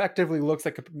 and it effectively looks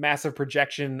like a massive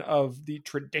projection of the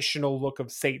traditional look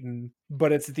of Satan,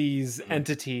 but it's these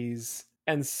entities.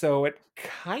 And so it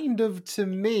kind of, to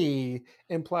me,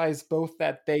 implies both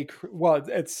that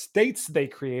it states they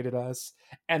created us,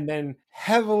 and then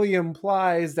heavily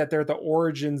implies that they're the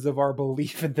origins of our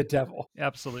belief in the devil.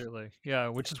 Absolutely. Yeah,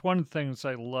 which is one of the things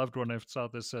I loved when I saw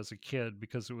this as a kid,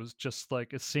 because it was just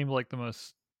like, it seemed like the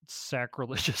most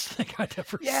sacrilegious thing I'd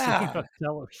ever seen on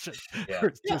television.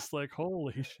 It's just like,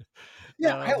 holy shit.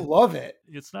 Yeah, I love it.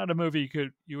 It's not a movie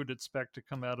you would expect to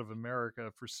come out of America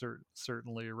for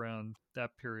certainly around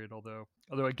that period. Although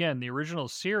again, the original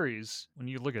series, when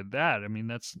you look at that, I mean,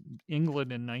 that's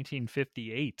England in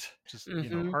 1958. Just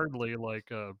hardly like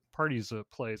a party's a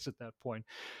place at that point.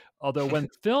 Although when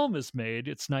film is made,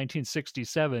 it's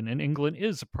 1967, and England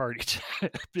is a party.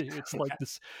 It's like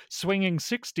this swinging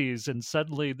 60s, and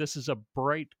suddenly this is a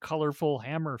bright, colorful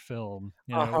Hammer film.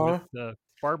 With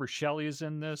Barbara Shelley is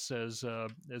in this as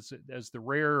the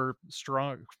rare,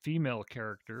 strong female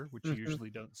character, which you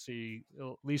usually don't see,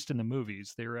 at least in the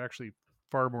movies. They were actually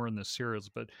far more in the series,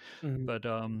 but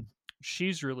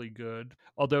She's really good.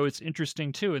 Although it's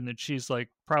interesting too, in that she's like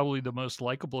probably the most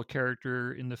likable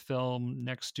character in the film,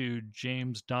 next to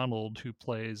James Donald, who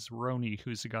plays Roni,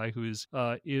 who's a guy who is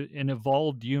an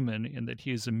evolved human in that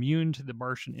he is immune to the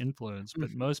Martian influence,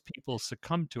 but most people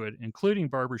succumb to it, including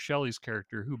Barbara Shelley's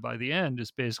character, who by the end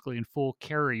is basically in full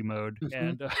Carrie mode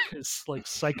and is like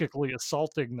psychically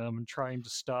assaulting them and trying to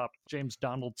stop James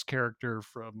Donald's character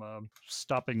from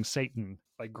stopping Satan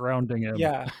by grounding him.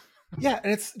 Yeah,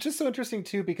 and it's just so interesting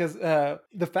too, because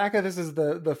the fact that this is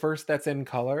the first that's in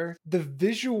color, the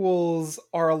visuals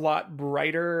are a lot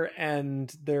brighter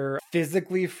and they're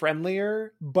physically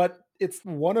friendlier, but it's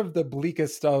one of the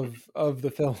bleakest of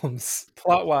the films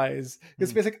plot-wise.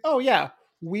 It's basically, oh yeah,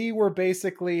 we were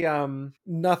basically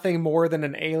nothing more than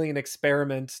an alien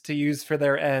experiment to use for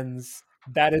their ends.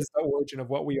 That is the origin of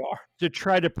what we are. To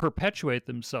try to perpetuate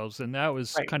themselves. And that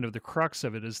was kind of the crux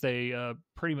of it, is they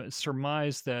pretty much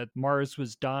surmised that Mars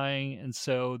was dying. And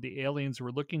so the aliens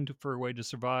were looking for a way to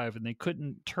survive, and they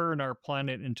couldn't turn our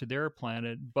planet into their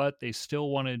planet, but they still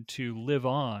wanted to live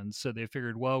on. So they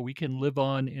figured, well, we can live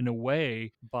on in a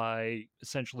way by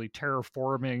essentially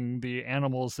terraforming the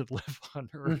animals that live on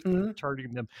Earth, and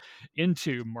turning them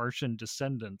into Martian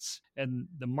descendants. And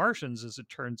the Martians, as it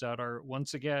turns out, are,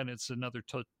 once again, it's another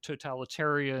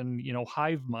totalitarian,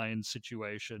 hive mind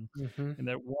situation. And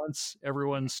that once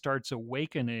everyone starts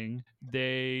awakening,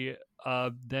 they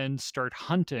then start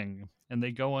hunting, and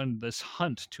they go on this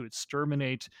hunt to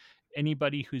exterminate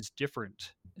anybody who's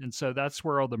different. And so that's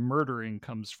where all the murdering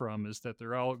comes from, is that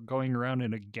they're all going around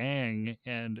in a gang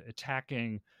and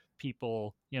attacking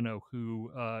people,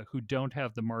 who don't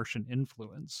have the Martian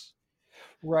influence.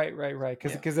 Right.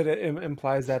 Because it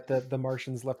implies that the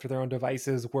Martians, left to their own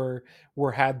devices,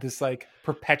 had this like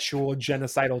perpetual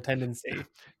genocidal tendency.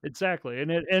 Exactly,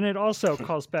 and it also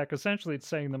calls back. Essentially, it's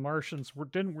saying the Martians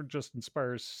didn't just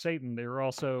inspire Satan; they were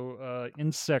also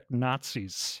insect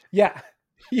Nazis. Yeah.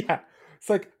 It's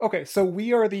like, okay, so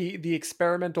we are the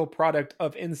experimental product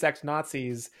of insect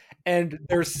Nazis, and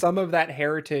there's some of that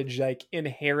heritage like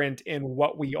inherent in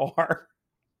what we are.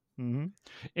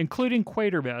 Including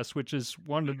Quatermass, which is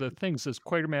one of the things, is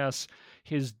Quatermass,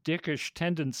 his dickish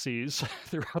tendencies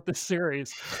throughout the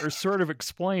series are sort of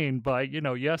explained by,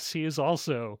 yes, he is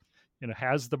also,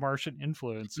 has the Martian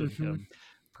influence in him.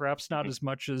 Perhaps not as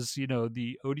much as,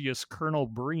 the odious Colonel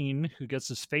Breen, who gets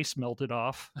his face melted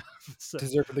off.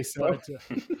 Deservedly so.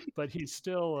 But he's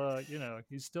still,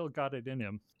 he's still got it in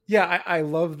him. Yeah, I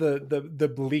love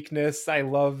the bleakness. I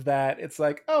love that it's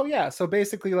like, oh yeah, so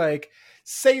basically like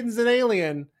Satan's an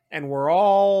alien and we're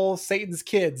all Satan's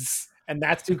kids, and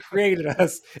that's who created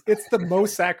us. It's the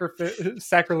most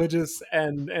sacrilegious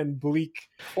and bleak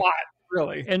plot,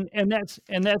 really. And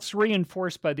that's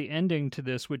reinforced by the ending to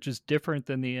this, which is different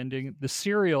than the ending. The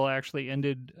serial actually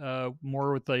ended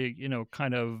more with a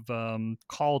kind of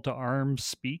call to arms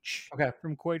speech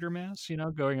from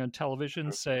Quatermass, going on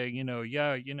television saying,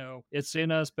 it's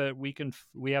in us, but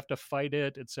we have to fight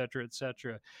it, etc.,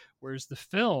 etc. Whereas the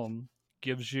film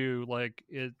gives you like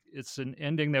it's an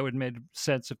ending that would make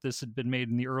sense if this had been made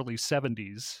in the early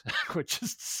 70s, which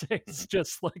is to say it's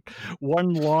just like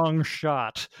one long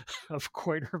shot of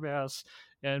Quatermass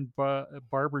and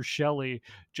Barbara Shelley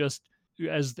just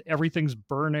as everything's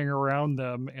burning around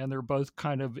them, and they're both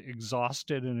kind of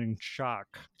exhausted and in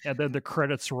shock, and then the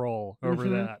credits roll over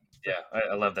that. Yeah,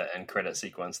 I love that end credit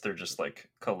sequence. They're just like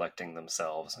collecting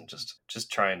themselves and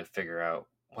just trying to figure out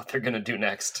what they're gonna do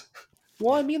next.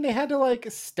 Well, I mean, they had to like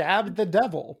stab the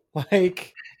devil,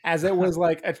 like as it was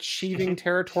like achieving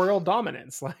territorial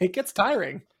dominance. Like, it's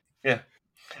tiring. Yeah,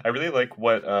 I really like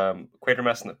what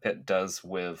Quatermass in the Pit does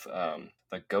with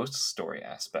the ghost story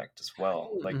aspect as well.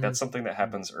 Like that's something that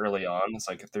happens early on. It's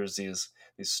like if there's these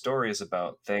stories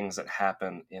about things that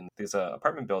happen in these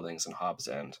apartment buildings in Hobbs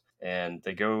End, and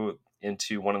they go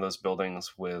into one of those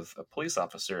buildings with a police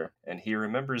officer, and he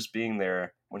remembers being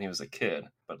there when he was a kid,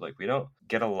 but like we don't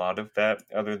get a lot of that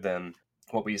other than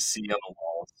what we see on the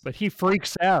walls. But he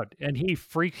freaks out, and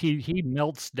he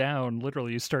melts down.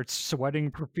 Literally, he starts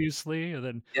sweating profusely, and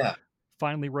then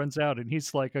finally runs out. And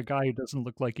he's like a guy who doesn't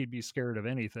look like he'd be scared of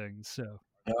anything. So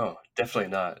no, definitely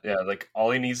not. Yeah, like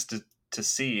all he needs to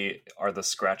see are the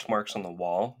scratch marks on the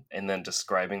wall, and then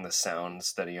describing the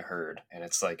sounds that he heard. And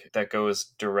it's like that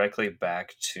goes directly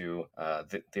back to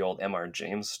the old M.R.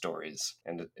 James stories,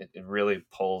 and it really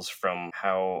pulls from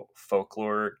how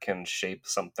folklore can shape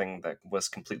something that was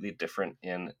completely different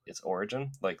in its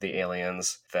origin, like the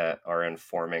aliens that are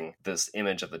informing this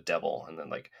image of the devil, and then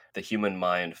like the human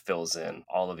mind fills in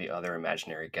all of the other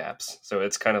imaginary gaps. So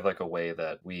it's kind of like a way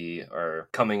that we are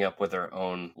coming up with our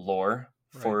own lore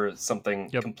for something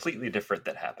completely different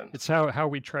that happened. It's how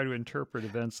we try to interpret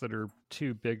events that are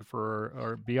too big for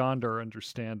or beyond our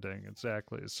understanding.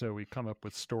 Exactly. So we come up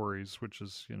with stories, which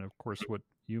is, of course, what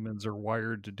humans are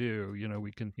wired to do.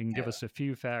 You can give us a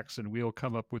few facts and we'll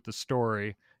come up with the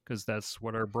story, because that's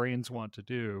what our brains want to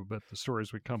do. But the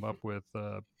stories we come up with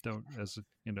don't,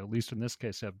 at least in this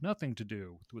case, have nothing to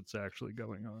do with what's actually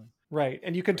going on. Right,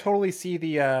 and you can totally see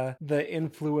the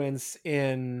influence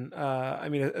in,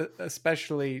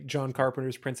 especially John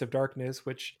Carpenter's Prince of Darkness,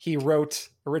 which he wrote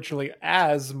originally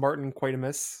as Martin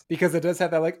Quatermass, because it does have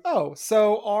that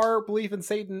so our belief in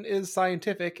Satan is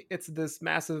scientific. It's this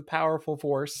massive, powerful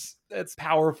force. It's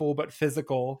powerful but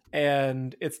physical,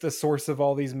 and it's the source of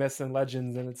all these myths and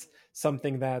legends, and it's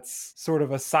something that's sort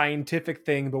of a scientific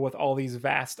thing, but with all these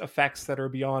vast effects that are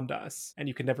beyond us, and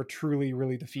you can never truly,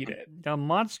 really defeat it. Now,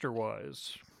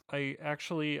 monster-wise, I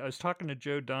was talking to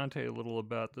Joe Dante a little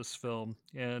about this film,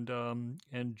 and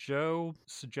Joe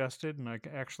suggested, and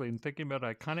in thinking about it,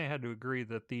 I kind of had to agree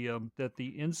that the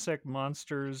insect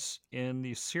monsters in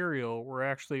the serial were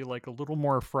actually like a little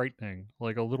more frightening,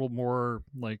 like a little more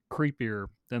like creepier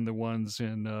than the ones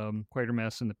in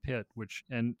Quatermass in the Pit.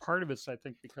 And part of it's, I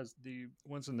think, because the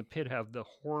ones in the Pit have the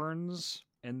horns.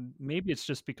 And maybe it's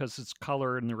just because its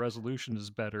color and the resolution is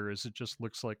better, as it just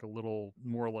looks like a little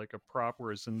more like a prop.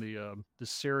 Whereas in the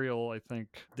serial, I think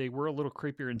they were a little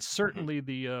creepier. And certainly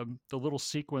the little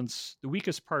sequence, the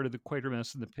weakest part of the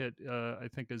Quatermass in the Pit, I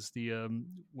think, is the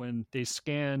when they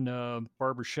scan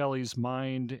Barbara Shelley's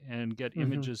mind and get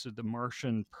images of the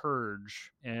Martian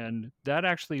purge, and that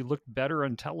actually looked better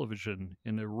on television,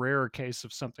 in a rare case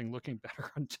of something looking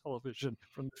better on television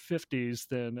from the 50s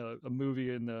than a movie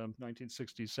in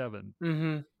 1967.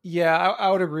 Yeah,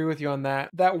 I would agree with you on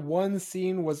that. That one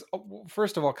scene was,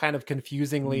 first of all, kind of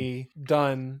confusingly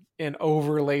done in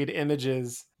overlaid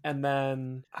images. And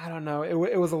then, I don't know, it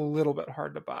was a little bit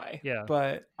hard to buy. Yeah.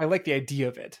 But I like the idea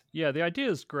of it. Yeah, the idea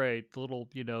is great. The little,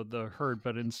 the herd,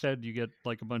 but instead you get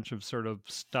like a bunch of sort of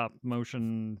stop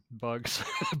motion bugs,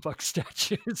 bug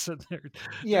statues. And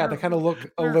they kind of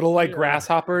look a little like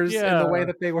grasshoppers in the way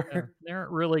that they were. They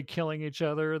aren't really killing each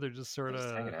other. They're just sort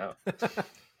of hanging out.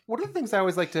 One of the things I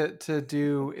always like to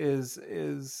do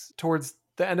is towards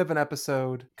the end of an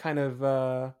episode, kind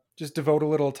of just devote a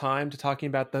little time to talking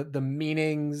about the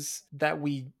meanings that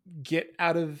we get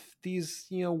out of these,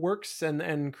 works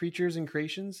and creatures and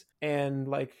creations, and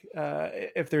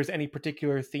if there's any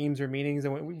particular themes or meanings.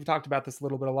 And we've talked about this a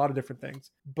little bit, a lot of different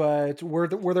things. But were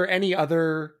there any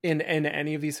other in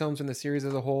any of these films in the series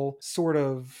as a whole sort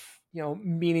of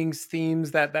meanings,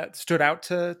 themes that stood out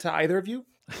to either of you?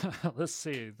 Let's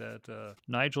see, that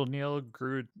Nigel Neal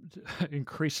grew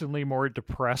increasingly more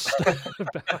depressed.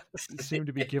 Seemed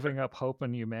to be giving up hope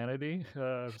in humanity.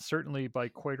 Certainly by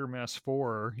Quatermass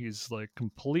 4, he's like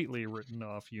completely written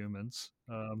off humans.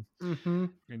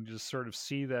 And just sort of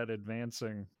see that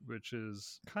advancing, which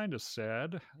is kind of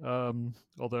sad.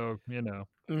 Although,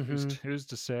 who's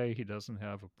to say he doesn't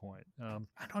have a point?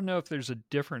 I don't know if there's a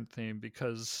different theme,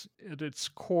 because at its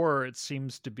core, it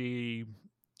seems to be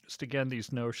just, again,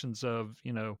 these notions of,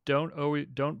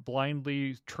 don't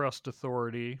blindly trust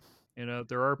authority.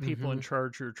 There are people in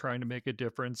charge who are trying to make a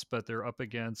difference, but they're up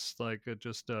against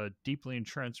just a deeply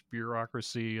entrenched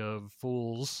bureaucracy of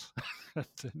fools and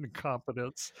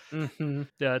incompetence.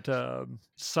 That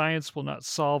science will not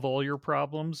solve all your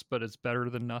problems, but it's better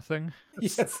than nothing.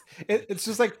 Yes, it's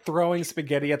just like throwing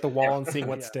spaghetti at the wall and seeing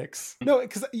what sticks. No,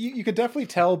 because you could definitely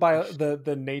tell by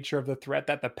the nature of the threat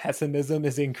that the pessimism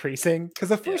is increasing. Because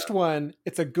the first one,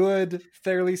 it's a good,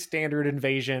 fairly standard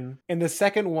invasion. In the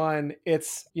second one,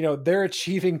 it's, they're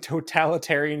achieving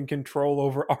totalitarian control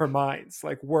over our minds.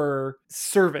 Like, we're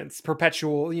servants,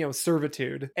 perpetual,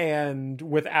 servitude, and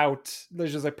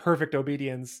there's just like perfect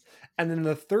obedience. And then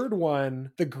the third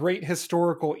one, the great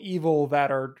historical evil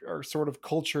that our sort of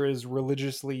culture is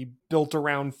religiously built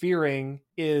around fearing,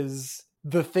 is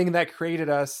the thing that created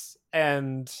us,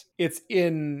 and it's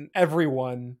in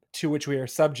everyone to which we are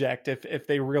subject if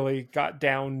they really got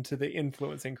down to the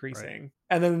influence increasing. Right.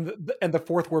 And then the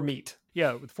fourth were meat.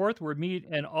 Yeah, with fourth we're meat,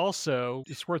 and also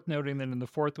it's worth noting that in the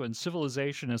fourth one,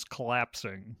 civilization is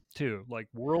collapsing too, like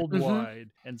worldwide.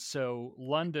 And so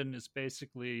London is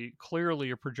basically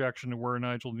clearly a projection of where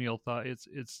Nigel Neal thought it's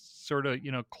sort of,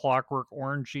 Clockwork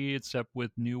Orangey, except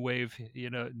with new wave,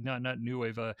 not new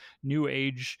wave, new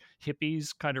age hippies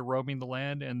kind of roaming the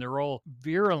land, and they're all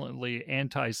virulently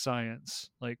anti-science,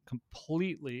 like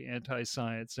completely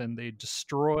anti-science, and they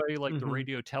destroy like the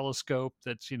radio telescope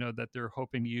that's, that they're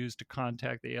hoping to use to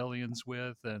contact the aliens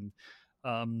with, and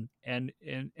and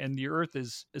the Earth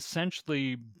is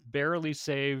essentially barely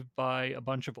saved by a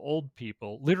bunch of old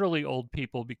people, literally old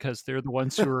people, because they're the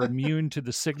ones who are immune to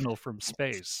the signal from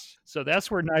space. So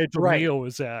that's where Nigel Neal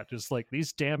was at, is like,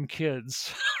 these damn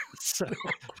kids. So,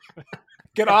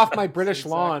 get off my British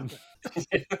lawn.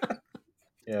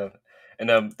 Yeah.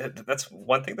 And that's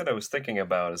one thing that I was thinking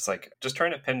about, is like just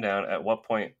trying to pin down at what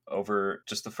point over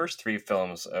just the first 3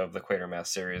 films of the Quatermass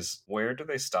series, where do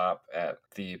they stop at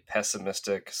the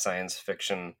pessimistic science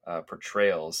fiction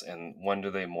portrayals, and when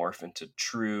do they morph into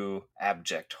true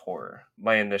abject horror?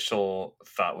 My initial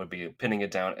thought would be pinning it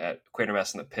down at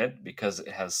Quatermass in the Pit, because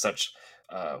it has such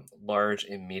large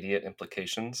immediate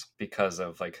implications because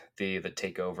of like the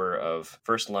takeover of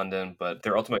first London, but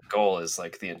their ultimate goal is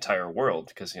like the entire world,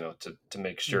 because to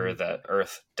make sure that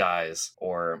Earth dies,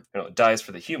 or dies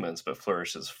for the humans but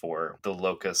flourishes for the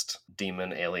locust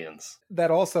demon aliens.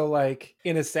 That also, like,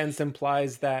 in a sense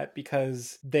implies that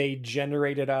because they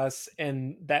generated us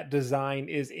and that design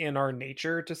is in our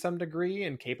nature to some degree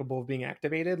and capable of being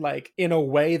activated, like in a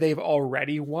way they've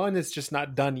already won, it's just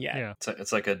not done yet. Yeah,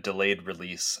 it's like a delayed release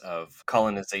of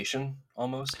colonization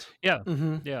almost. Yeah.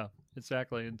 Yeah,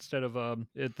 exactly. Instead of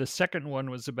the second one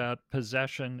was about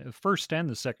possession. The first and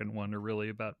the second one are really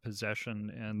about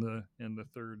possession, and the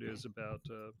third is about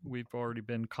we've already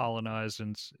been colonized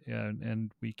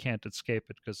and we can't escape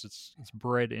it because it's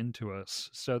bred into us.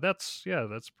 So that's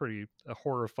pretty a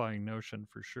horrifying notion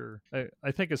for sure.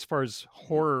 I think as far as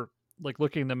horror, like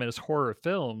looking at them as horror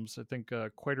films, I think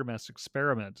Quatermass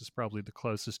Experiment is probably the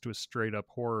closest to a straight up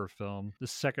horror film. The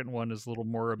second one is a little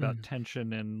more about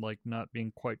tension and like not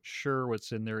being quite sure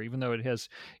what's in there, even though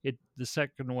the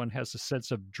second one has a sense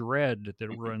of dread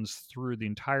that runs through the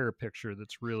entire picture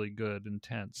that's really good and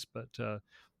tense. But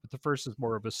the first is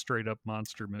more of a straight up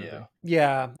monster movie.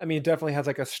 Yeah. I mean, it definitely has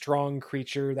like a strong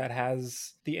creature that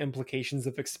has the implications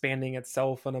of expanding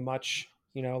itself on a much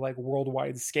like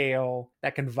worldwide scale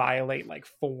that can violate like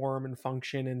form and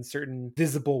function in certain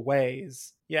visible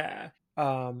ways. Yeah.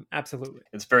 Absolutely.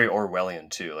 It's very Orwellian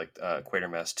too, like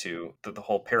Quatermass 2, the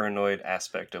whole paranoid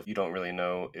aspect of you don't really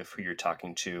know if who you're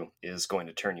talking to is going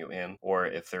to turn you in, or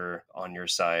if they're on your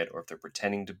side, or if they're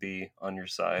pretending to be on your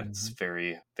side. It's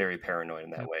very, very paranoid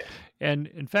in that way. And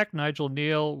in fact, Nigel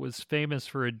Neal was famous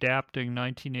for adapting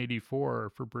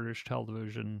 1984 for British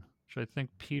television, which I think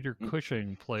Peter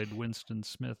Cushing played Winston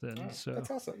Smith in. So that's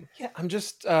awesome. Yeah, I'm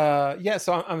just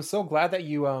so I'm so glad that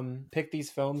you picked these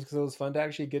films, because it was fun to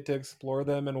actually get to explore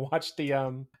them and watch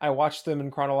I watched them in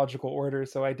chronological order,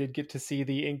 so I did get to see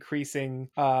the increasing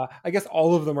I guess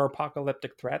all of them are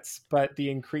apocalyptic threats, but the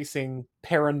increasing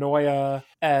paranoia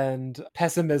and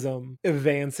pessimism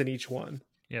advance in each one.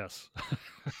 Yes.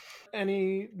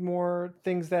 Any more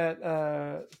things that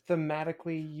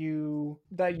thematically you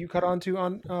caught on to,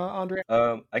 Andre?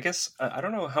 I guess I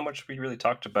don't know how much we really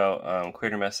talked about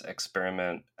Quatermass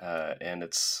Experiment and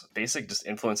its basic just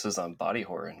influences on body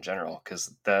horror in general,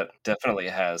 because that definitely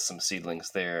has some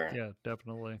seedlings there. Yeah,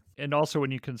 definitely. And also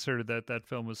when you consider that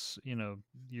film was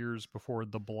years before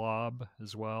The Blob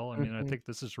as well. I mean, I think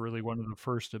this is really one of the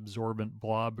first absorbent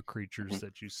blob creatures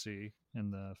that you see in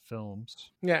the films.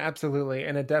 Yeah, absolutely.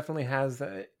 And it definitely has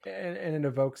that, and it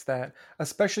evokes that,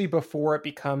 especially before it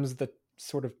becomes the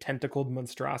sort of tentacled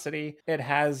monstrosity. It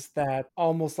has that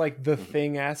almost like The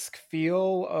Thing-esque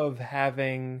feel of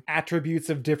having attributes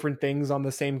of different things on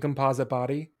the same composite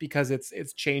body, because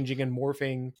it's changing and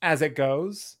morphing as it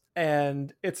goes.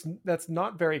 And that's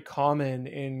not very common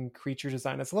in creature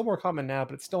design. It's a little more common now,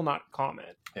 but it's still not common.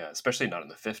 Yeah, especially not in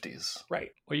the 50s.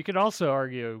 Right. Well, you could also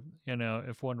argue,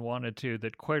 if one wanted to,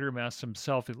 that Quatermass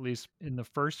himself, at least in the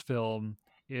first film,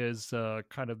 is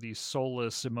kind of the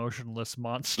soulless, emotionless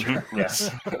monster. Yes.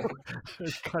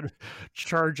 Kind of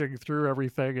charging through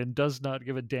everything and does not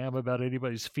give a damn about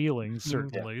anybody's feelings,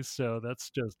 certainly. Yeah. So that's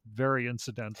just very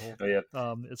incidental. Oh, yeah.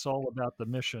 It's all about the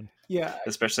mission. Yeah.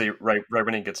 Especially right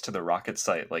when he gets to the rocket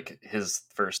site, like his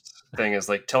first thing is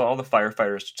like, tell all the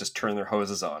firefighters to just turn their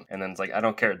hoses on. And then it's like, I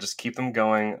don't care, just keep them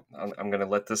going. I'm going to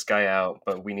let this guy out,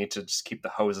 but we need to just keep the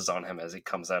hoses on him as he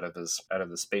comes out of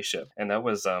the spaceship. And that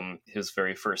was his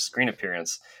very first screen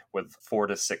appearance, with 4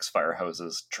 to 6 fire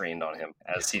hoses trained on him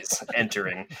as he's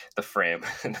entering the frame.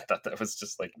 And I thought that was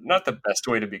just like not the best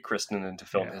way to be christened into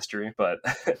film history, but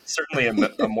certainly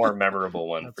a more memorable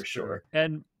one for sure.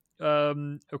 And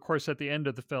of course, at the end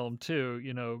of the film too,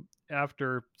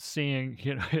 after seeing,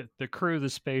 the crew of the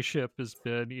spaceship has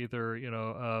been either,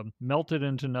 melted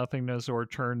into nothingness or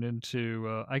turned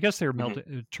into, I guess they were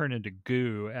turned into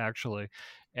goo, actually.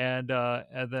 and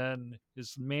then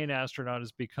his main astronaut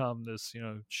has become this,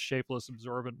 shapeless,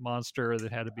 absorbent monster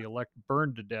that had to be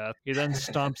burned to death. He then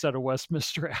stomps out of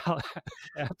Westminster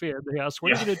Abbey, and they ask,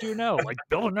 "What are you going to do now? Like,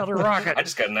 build another rocket?" I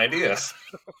just got an idea.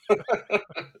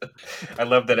 I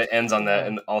love that it ends on that,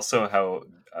 and also how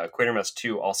Quatermass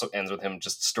 2 also ends with him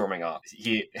just storming off.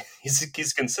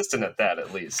 He's consistent at that,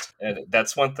 at least, and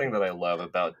that's one thing that I love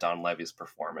about Don Levy's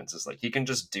performance is like he can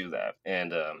just do that,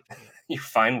 and you're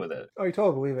fine with it. Oh, you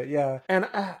totally believe it, yeah. And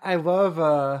I love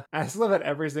that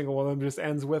every single one of them just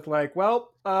ends with like,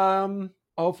 well,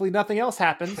 hopefully nothing else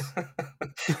happens.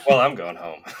 Well, I'm going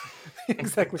home.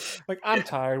 Exactly. Like, I'm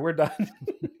tired. We're done.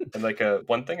 And like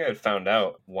one thing I had found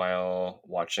out while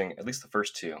watching at least the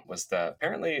first two was that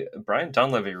apparently Brian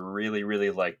Donlevy really, really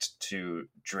liked to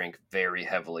drink very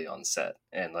heavily on set.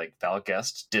 And like Val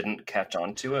Guest didn't catch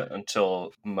on to it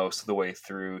until most of the way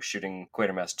through shooting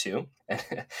Quatermass 2.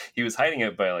 And he was hiding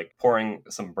it by like pouring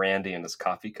some brandy in his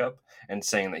coffee cup and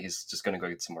saying that he's just going to go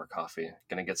get some more coffee,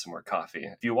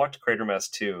 If you watch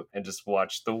Quatermass 2 and just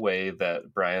watch the way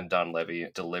that Brian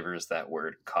Donlevy delivers that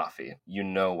word coffee, you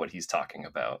know what he's talking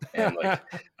about. And like,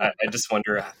 I just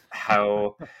wonder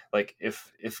how, like,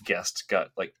 if Guest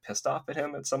got like pissed off at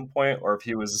him at some point, or if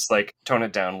he was just like tone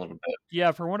it down a little bit.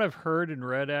 Yeah, from what I've heard and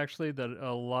read, actually, that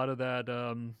a lot of that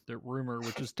rumor,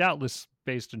 which is doubtless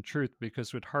based in truth,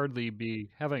 because would hardly be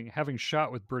having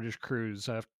shot with British crews.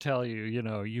 I have to tell you,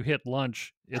 you hit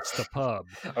lunch, it's the pub.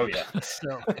 Oh yeah,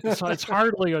 so it's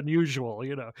hardly unusual,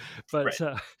 but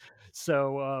right.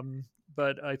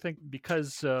 But I think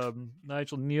because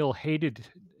Nigel Neal hated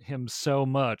him so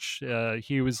much,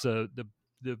 he was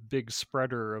the big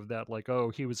spreader of that, like, oh,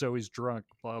 he was always drunk,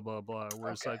 blah blah blah.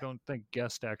 Whereas I don't think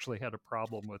Guest actually had a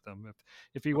problem with him.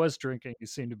 If he was drinking, he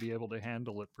seemed to be able to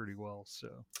handle it pretty well. So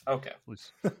okay, at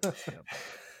least,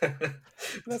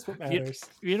 that's what matters.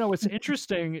 What's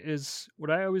interesting is what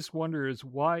I always wonder is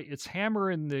why it's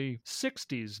Hammer in the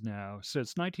 60s now. So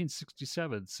it's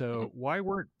 1967. So why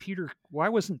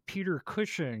wasn't Peter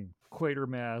Cushing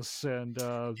Quatermass and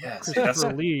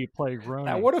Christopher Lee play Roney?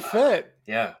 That would have fit.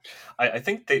 Yeah, I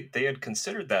think they had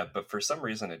considered that, but for some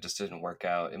reason it just didn't work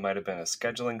out. It might have been a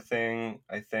scheduling thing,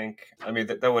 I think. I mean,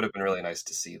 that would have been really nice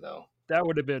to see, though. That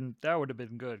would have been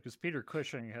good, because Peter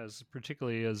Cushing has,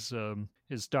 particularly as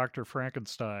his Dr.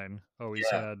 Frankenstein, always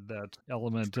had that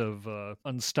element of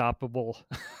unstoppable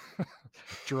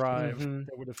drive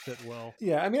that would have fit well.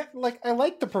 Yeah, I mean, like, I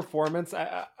like the performance,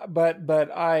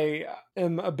 but I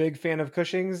am a big fan of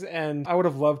Cushing's, and I would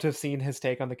have loved to have seen his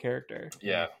take on the character.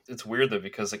 Yeah, it's weird though,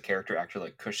 because a character actor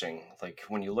like Cushing, like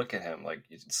when you look at him, like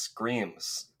it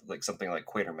screams like something like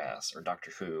Quatermass or Doctor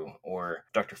Who or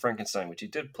Dr. Frankenstein, which he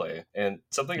did play. And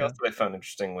something else that I found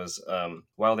interesting was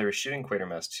while they were shooting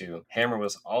Quatermass 2, Hammer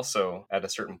was also at a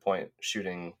certain point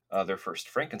shooting their first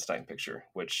Frankenstein picture,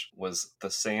 which was the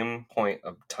same point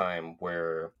of time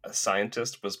where a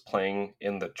scientist was playing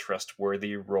in the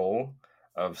trustworthy role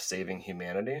of saving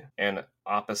humanity, and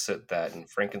opposite that in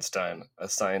Frankenstein, a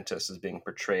scientist is being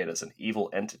portrayed as an evil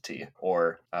entity,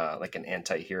 or like an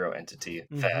anti-hero entity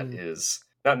that is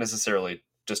not necessarily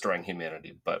destroying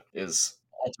humanity, but is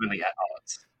ultimately at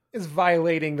odds. Is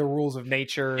violating the rules of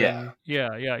nature. Yeah,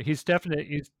 yeah. He's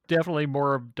definitely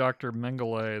more of Dr.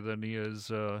 Mengele than he is,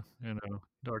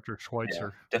 Dr.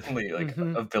 Schweitzer. Yeah, definitely like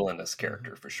a villainous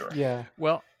character for sure. Yeah.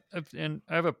 Well, and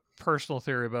I have a personal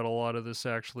theory about a lot of this,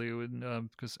 actually,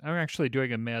 because I'm actually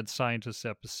doing a Mad Scientist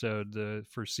episode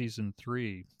for season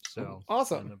 3. So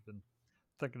awesome. And I've been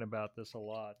thinking about this a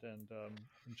lot, and I'm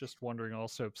just wondering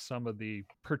also if some of the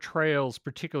portrayals,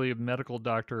 particularly of medical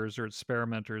doctors or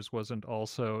experimenters, wasn't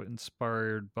also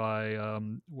inspired by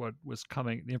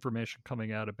the information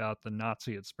coming out about the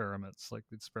Nazi experiments, like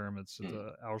the experiments at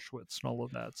Auschwitz and all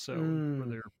of that. So where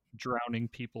they're drowning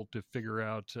people to figure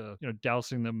out,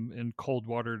 dousing them in cold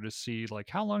water to see,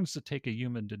 like, how long does it take a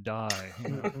human to die?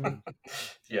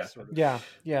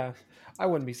 Yeah. I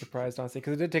wouldn't be surprised, honestly,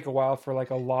 because it did take a while for like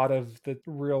a lot of the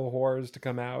real horrors to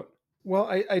come out. Well,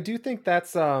 I do think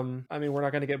that's I mean, we're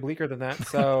not going to get bleaker than that.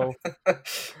 So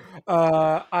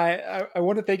I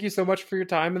want to thank you so much for your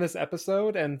time in this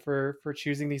episode and for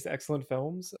choosing these excellent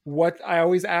films. What I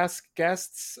always ask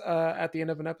guests at the end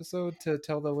of an episode to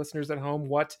tell the listeners at home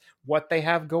what they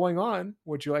have going on.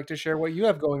 Would you like to share what you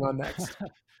have going on next?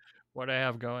 What I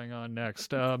have going on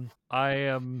next. I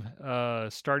am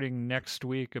starting next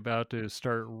week, about to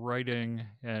start writing,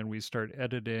 and we start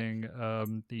editing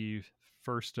the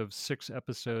first of 6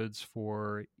 episodes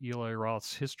for Eli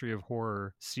Roth's History of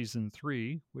Horror Season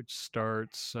 3, which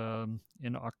starts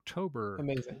in October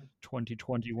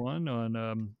 2021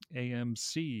 on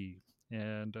AMC.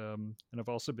 and I've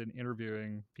also been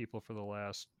interviewing people for the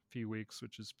last few weeks,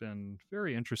 which has been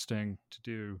very interesting to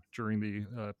do during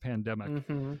the pandemic.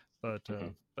 Mm-hmm. But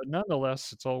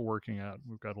nonetheless, it's all working out.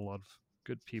 We've got a lot of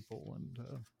good people, and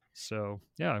so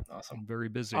yeah, Awesome. I'm very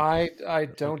busy. I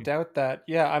don't doubt that.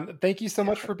 Yeah, thank you so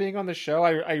much for being on the show.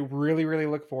 I really, really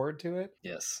look forward to it.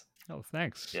 Yes. Oh,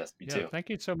 thanks. Yes, me too. Thank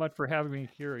you so much for having me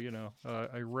here.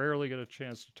 I rarely get a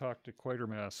chance to talk to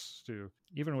Quatermass,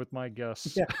 even with my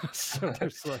guests. Yeah. So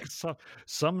there's like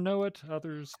some know it,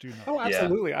 others do not. Oh,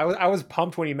 absolutely. Yeah. I was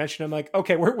pumped when you mentioned it. I'm like,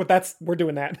 okay, we're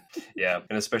doing that. Yeah,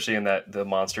 and especially in the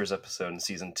monsters episode in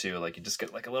season 2, like you just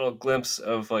get like a little glimpse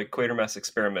of like Quatermass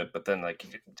Experiment, but then like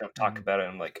you don't talk about it.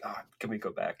 And I'm like, can we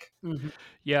go back? Mm-hmm.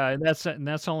 Yeah, and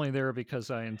that's only there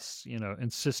because I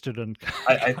insisted on.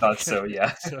 I thought so.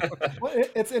 Yeah. So. Well,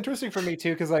 it's interesting for me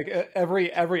too, because like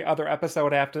every other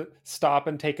episode, I have to stop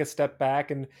and take a step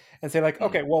back and say like,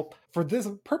 okay, well, for this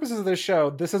purposes of this show,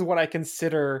 this is what I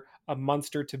consider a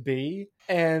monster to be,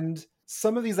 and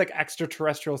some of these like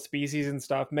extraterrestrial species and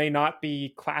stuff may not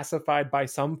be classified by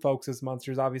some folks as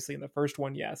monsters. Obviously, in the first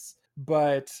one, yes,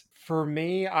 but for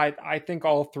me, I think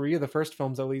all 3 of the first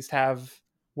films at least have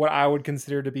what I would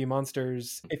consider to be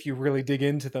monsters if you really dig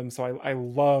into them. So I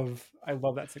love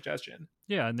that suggestion.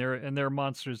 Yeah, and they're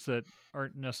monsters that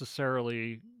aren't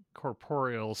necessarily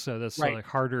corporeal, so that's Right. like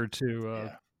harder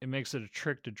to. It makes it a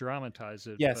trick to dramatize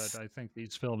it. Yes. But I think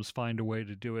these films find a way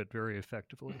to do it very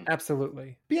effectively.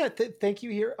 Absolutely. But yeah, thank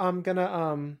you. Here, I'm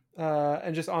gonna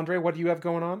and just Andre, what do you have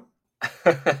going on?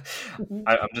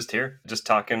 I'm just here, just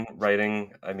talking,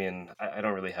 writing. I mean, I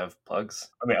don't really have plugs.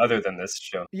 I mean, other than this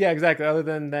show. Yeah, exactly. Other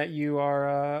than that, you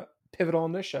are pivotal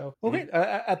in this show. Well, great.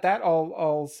 At that,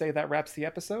 I'll say that wraps the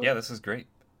episode. Yeah, this is great.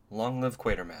 Long live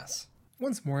Quatermass.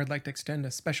 Once more, I'd like to extend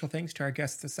a special thanks to our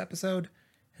guests this episode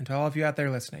and to all of you out there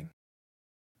listening.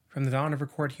 From the dawn of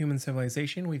recorded human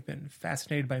civilization, we've been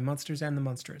fascinated by monsters and the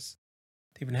monstrous.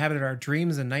 They've inhabited our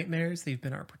dreams and nightmares. They've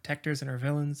been our protectors and our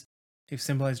villains. They've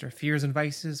symbolized our fears and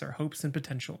vices, our hopes and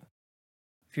potential.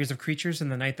 Fears of creatures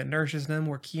and the night that nourishes them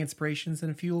were key inspirations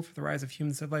and fuel for the rise of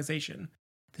human civilization.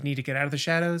 The need to get out of the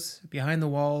shadows, behind the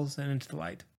walls, and into the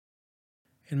light.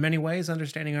 In many ways,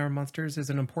 understanding our monsters is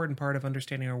an important part of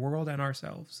understanding our world and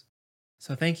ourselves.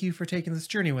 So thank you for taking this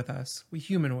journey with us, we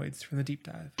humanoids from the Deep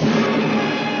Dive.